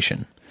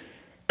calibration.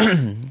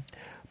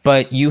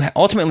 But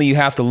ultimately you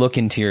have to look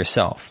into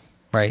yourself.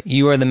 Right?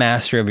 You are the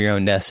master of your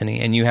own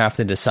destiny, and you have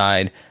to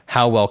decide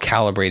how well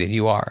calibrated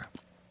you are.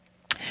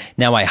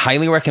 Now, I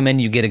highly recommend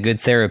you get a good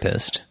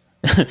therapist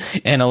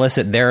and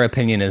elicit their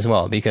opinion as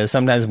well, because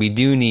sometimes we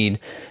do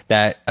need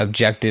that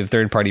objective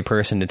third-party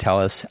person to tell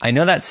us, I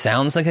know that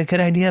sounds like a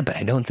good idea, but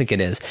I don't think it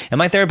is. And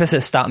my therapist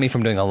has stopped me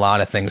from doing a lot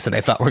of things that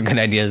I thought were good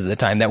ideas at the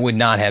time that would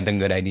not have been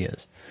good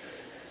ideas.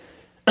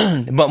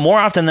 But more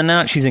often than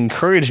not, she's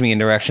encouraged me in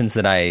directions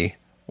that I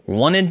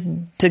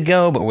wanted to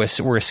go, but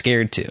were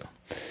scared to.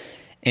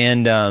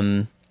 And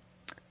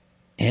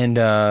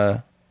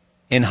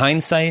in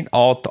hindsight,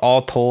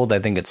 all told, I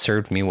think it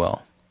served me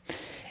well.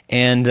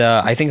 And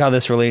I think how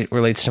this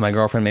relates to my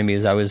girlfriend maybe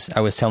is I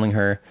was telling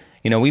her,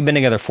 we've been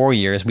together 4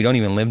 years. We don't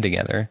even live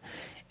together.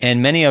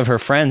 And many of her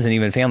friends and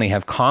even family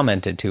have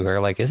commented to her,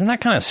 like, isn't that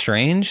kind of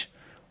strange?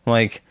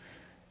 Like,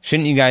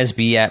 shouldn't you guys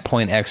be at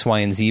point X, Y,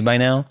 and Z by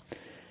now?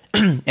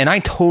 And I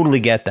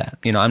totally get that.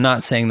 I'm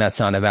not saying that's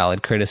not a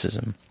valid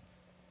criticism.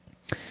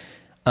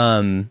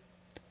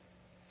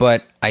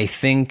 But I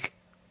think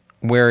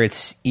where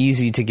it's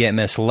easy to get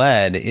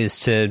misled is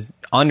to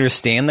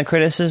understand the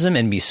criticism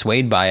and be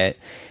swayed by it.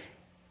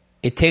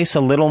 It takes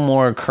a little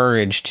more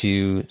courage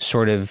to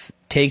sort of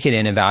take it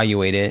and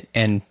evaluate it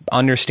and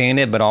understand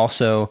it, but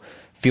also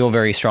feel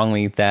very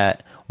strongly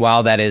that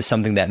while that is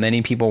something that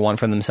many people want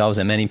for themselves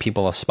and many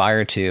people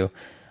aspire to,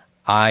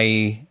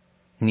 I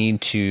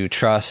need to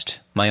trust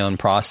my own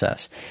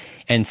process.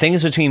 And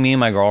things between me and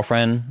my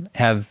girlfriend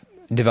have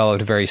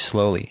developed very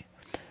slowly.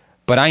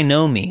 But I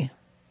know me,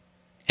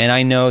 and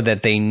I know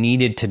that they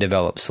needed to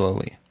develop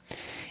slowly.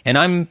 And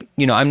I'm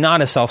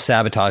not a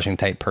self-sabotaging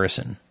type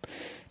person.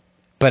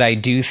 But I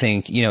do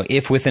think,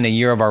 if within a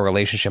year of our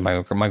relationship,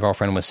 my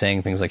girlfriend was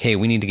saying things like, hey,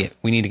 we need to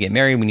get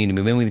married, we need to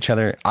move in with each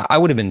other, I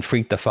would have been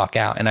freaked the fuck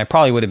out. And I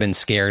probably would have been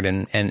scared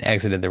and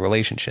exited the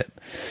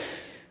relationship.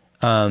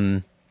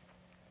 I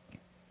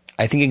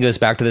think it goes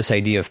back to this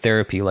idea of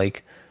therapy.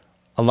 Like,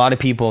 a lot of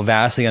people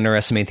vastly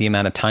underestimate the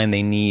amount of time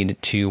they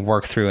need to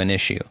work through an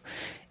issue.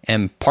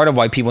 And part of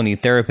why people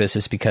need therapists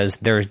is because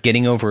they're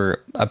getting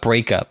over a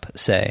breakup,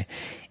 say.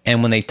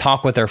 And when they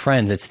talk with their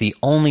friends, it's the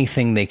only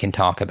thing they can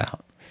talk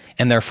about.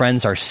 And their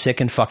friends are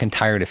sick and fucking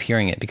tired of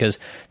hearing it because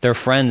their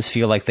friends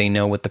feel like they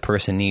know what the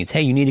person needs.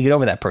 Hey, you need to get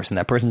over that person.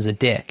 That person's a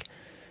dick.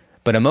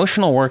 But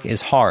emotional work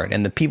is hard,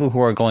 and the people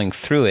who are going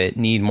through it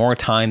need more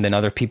time than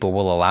other people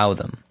will allow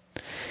them.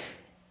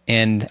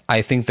 And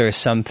I think there's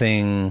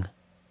something,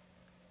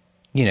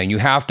 you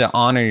have to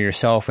honor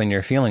yourself and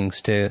your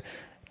feelings to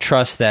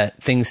trust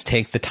that things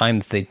take the time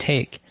that they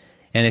take.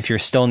 And if you're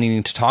still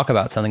needing to talk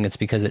about something, it's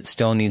because it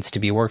still needs to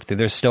be worked through.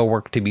 There's still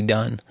work to be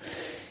done.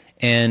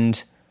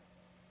 And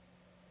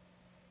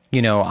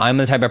I'm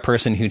the type of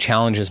person who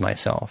challenges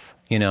myself,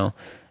 look,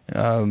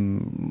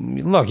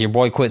 your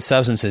boy quit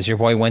substances, your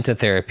boy went to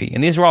therapy.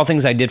 And these are all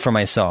things I did for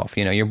myself.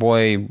 Your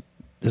boy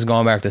is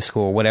going back to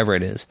school, whatever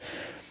it is.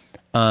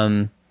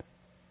 So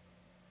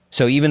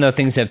even though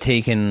things have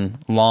taken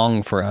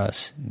long for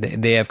us,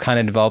 they have kind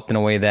of developed in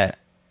a way that,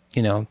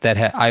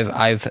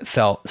 I've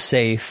felt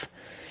safe.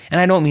 And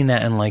I don't mean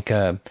that in like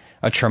a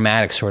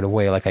traumatic sort of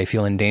way, like I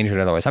feel endangered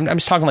otherwise. I'm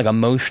just talking like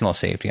emotional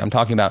safety. I'm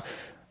talking about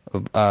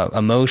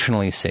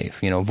emotionally safe,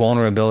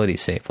 vulnerability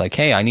safe. Like,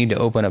 hey, I need to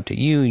open up to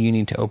you. You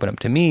need to open up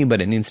to me,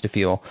 but it needs to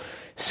feel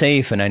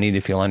safe, and I need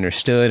to feel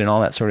understood, and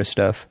all that sort of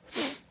stuff.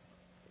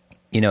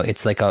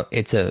 It's like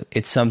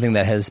it's something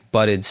that has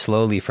budded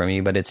slowly for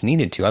me, but it's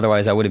needed to.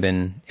 Otherwise, it would have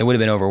been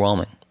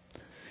overwhelming.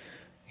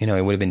 It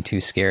would have been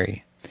too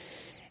scary.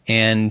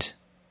 And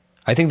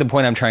I think the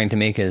point I'm trying to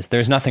make is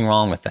there's nothing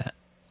wrong with that.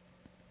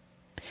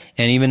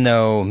 And even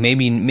though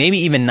maybe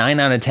even 9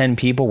 out of 10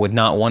 people would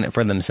not want it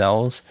for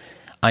themselves,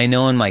 I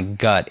know in my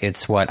gut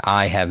it's what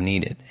I have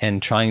needed.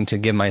 And trying to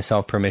give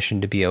myself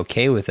permission to be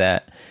okay with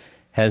that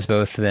has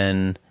both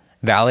been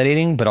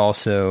validating, but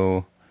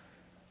also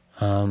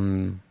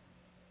kind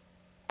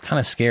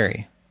of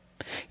scary.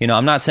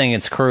 I'm not saying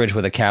it's courage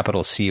with a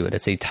capital C, but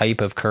it's a type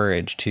of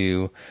courage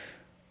to,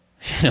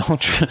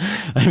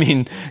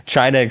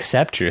 try to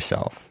accept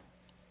yourself.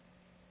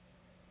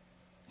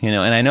 And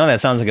I know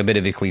that sounds like a bit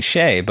of a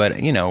cliche, but,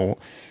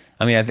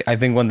 I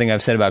think one thing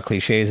I've said about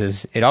cliches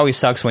is it always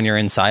sucks when you're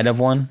inside of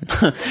one,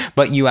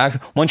 but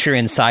once you're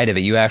inside of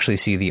it, you actually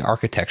see the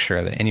architecture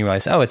of it, and you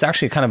realize, oh, it's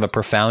actually kind of a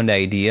profound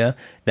idea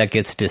that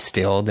gets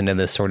distilled into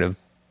this sort of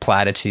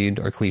platitude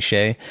or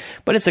cliche,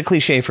 but it's a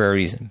cliche for a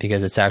reason,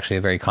 because it's actually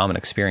a very common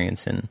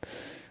experience, and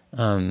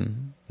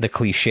the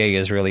cliche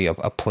is really a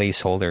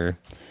placeholder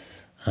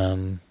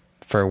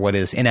for what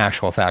is in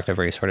actual fact a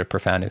very sort of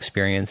profound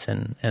experience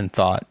and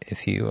thought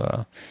if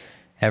you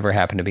ever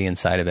happen to be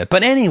inside of it.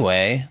 But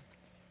anyway,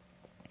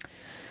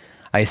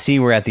 I see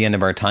we're at the end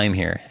of our time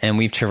here, and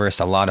we've traversed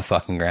a lot of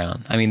fucking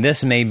ground.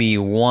 This may be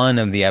one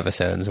of the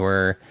episodes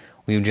where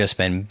we've just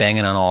been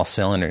banging on all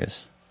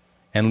cylinders.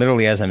 And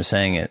literally as I'm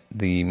saying it,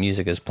 the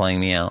music is playing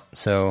me out.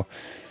 So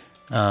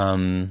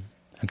I'm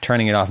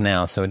turning it off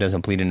now so it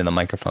doesn't bleed into the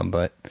microphone,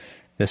 but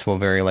this will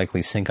very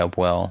likely sync up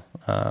well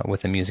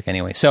with the music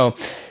anyway. So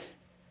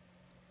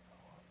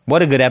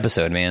what a good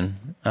episode,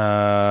 man.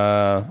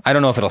 I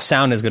don't know if it'll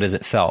sound as good as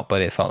it felt,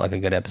 but it felt like a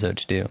good episode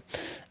to do.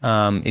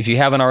 If you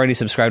haven't already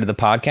subscribed to the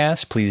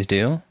podcast, please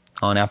do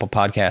on Apple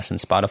Podcasts and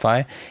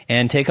Spotify,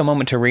 and take a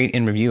moment to rate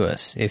and review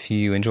us. If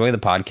you enjoy the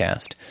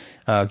podcast,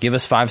 give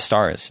us 5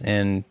 stars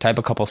and type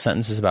a couple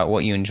sentences about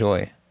what you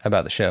enjoy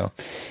about the show.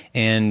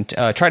 And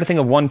try to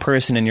think of one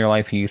person in your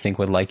life who you think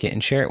would like it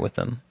and share it with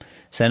them.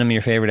 Send them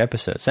your favorite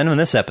episode. Send them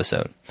this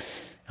episode.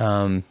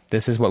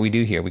 This is what we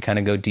do here. We kind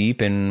of go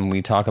deep and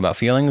we talk about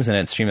feelings and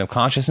its stream of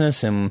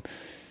consciousness, and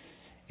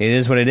it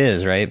is what it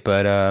is, right?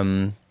 But,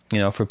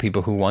 for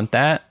people who want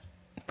that,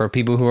 for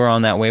people who are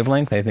on that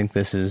wavelength, I think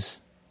this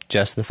is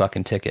just the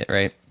fucking ticket,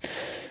 right?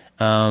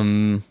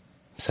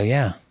 So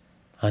yeah,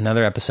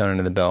 another episode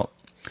under the belt.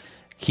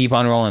 Keep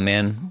on rolling,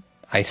 man.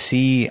 I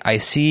see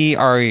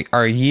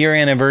our year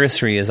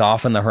anniversary is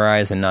off on the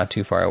horizon, not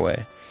too far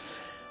away.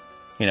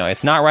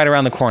 It's not right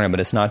around the corner, but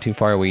it's not too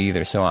far away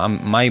either. So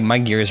my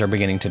gears are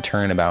beginning to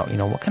turn about,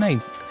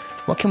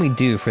 what can we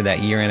do for that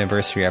year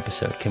anniversary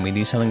episode? Can we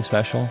do something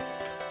special?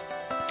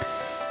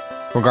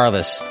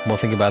 Regardless, we'll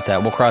think about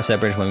that. We'll cross that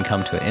bridge when we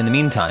come to it. In the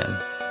meantime,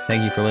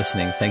 thank you for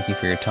listening. Thank you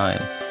for your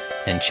time.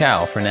 And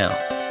ciao for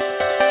now.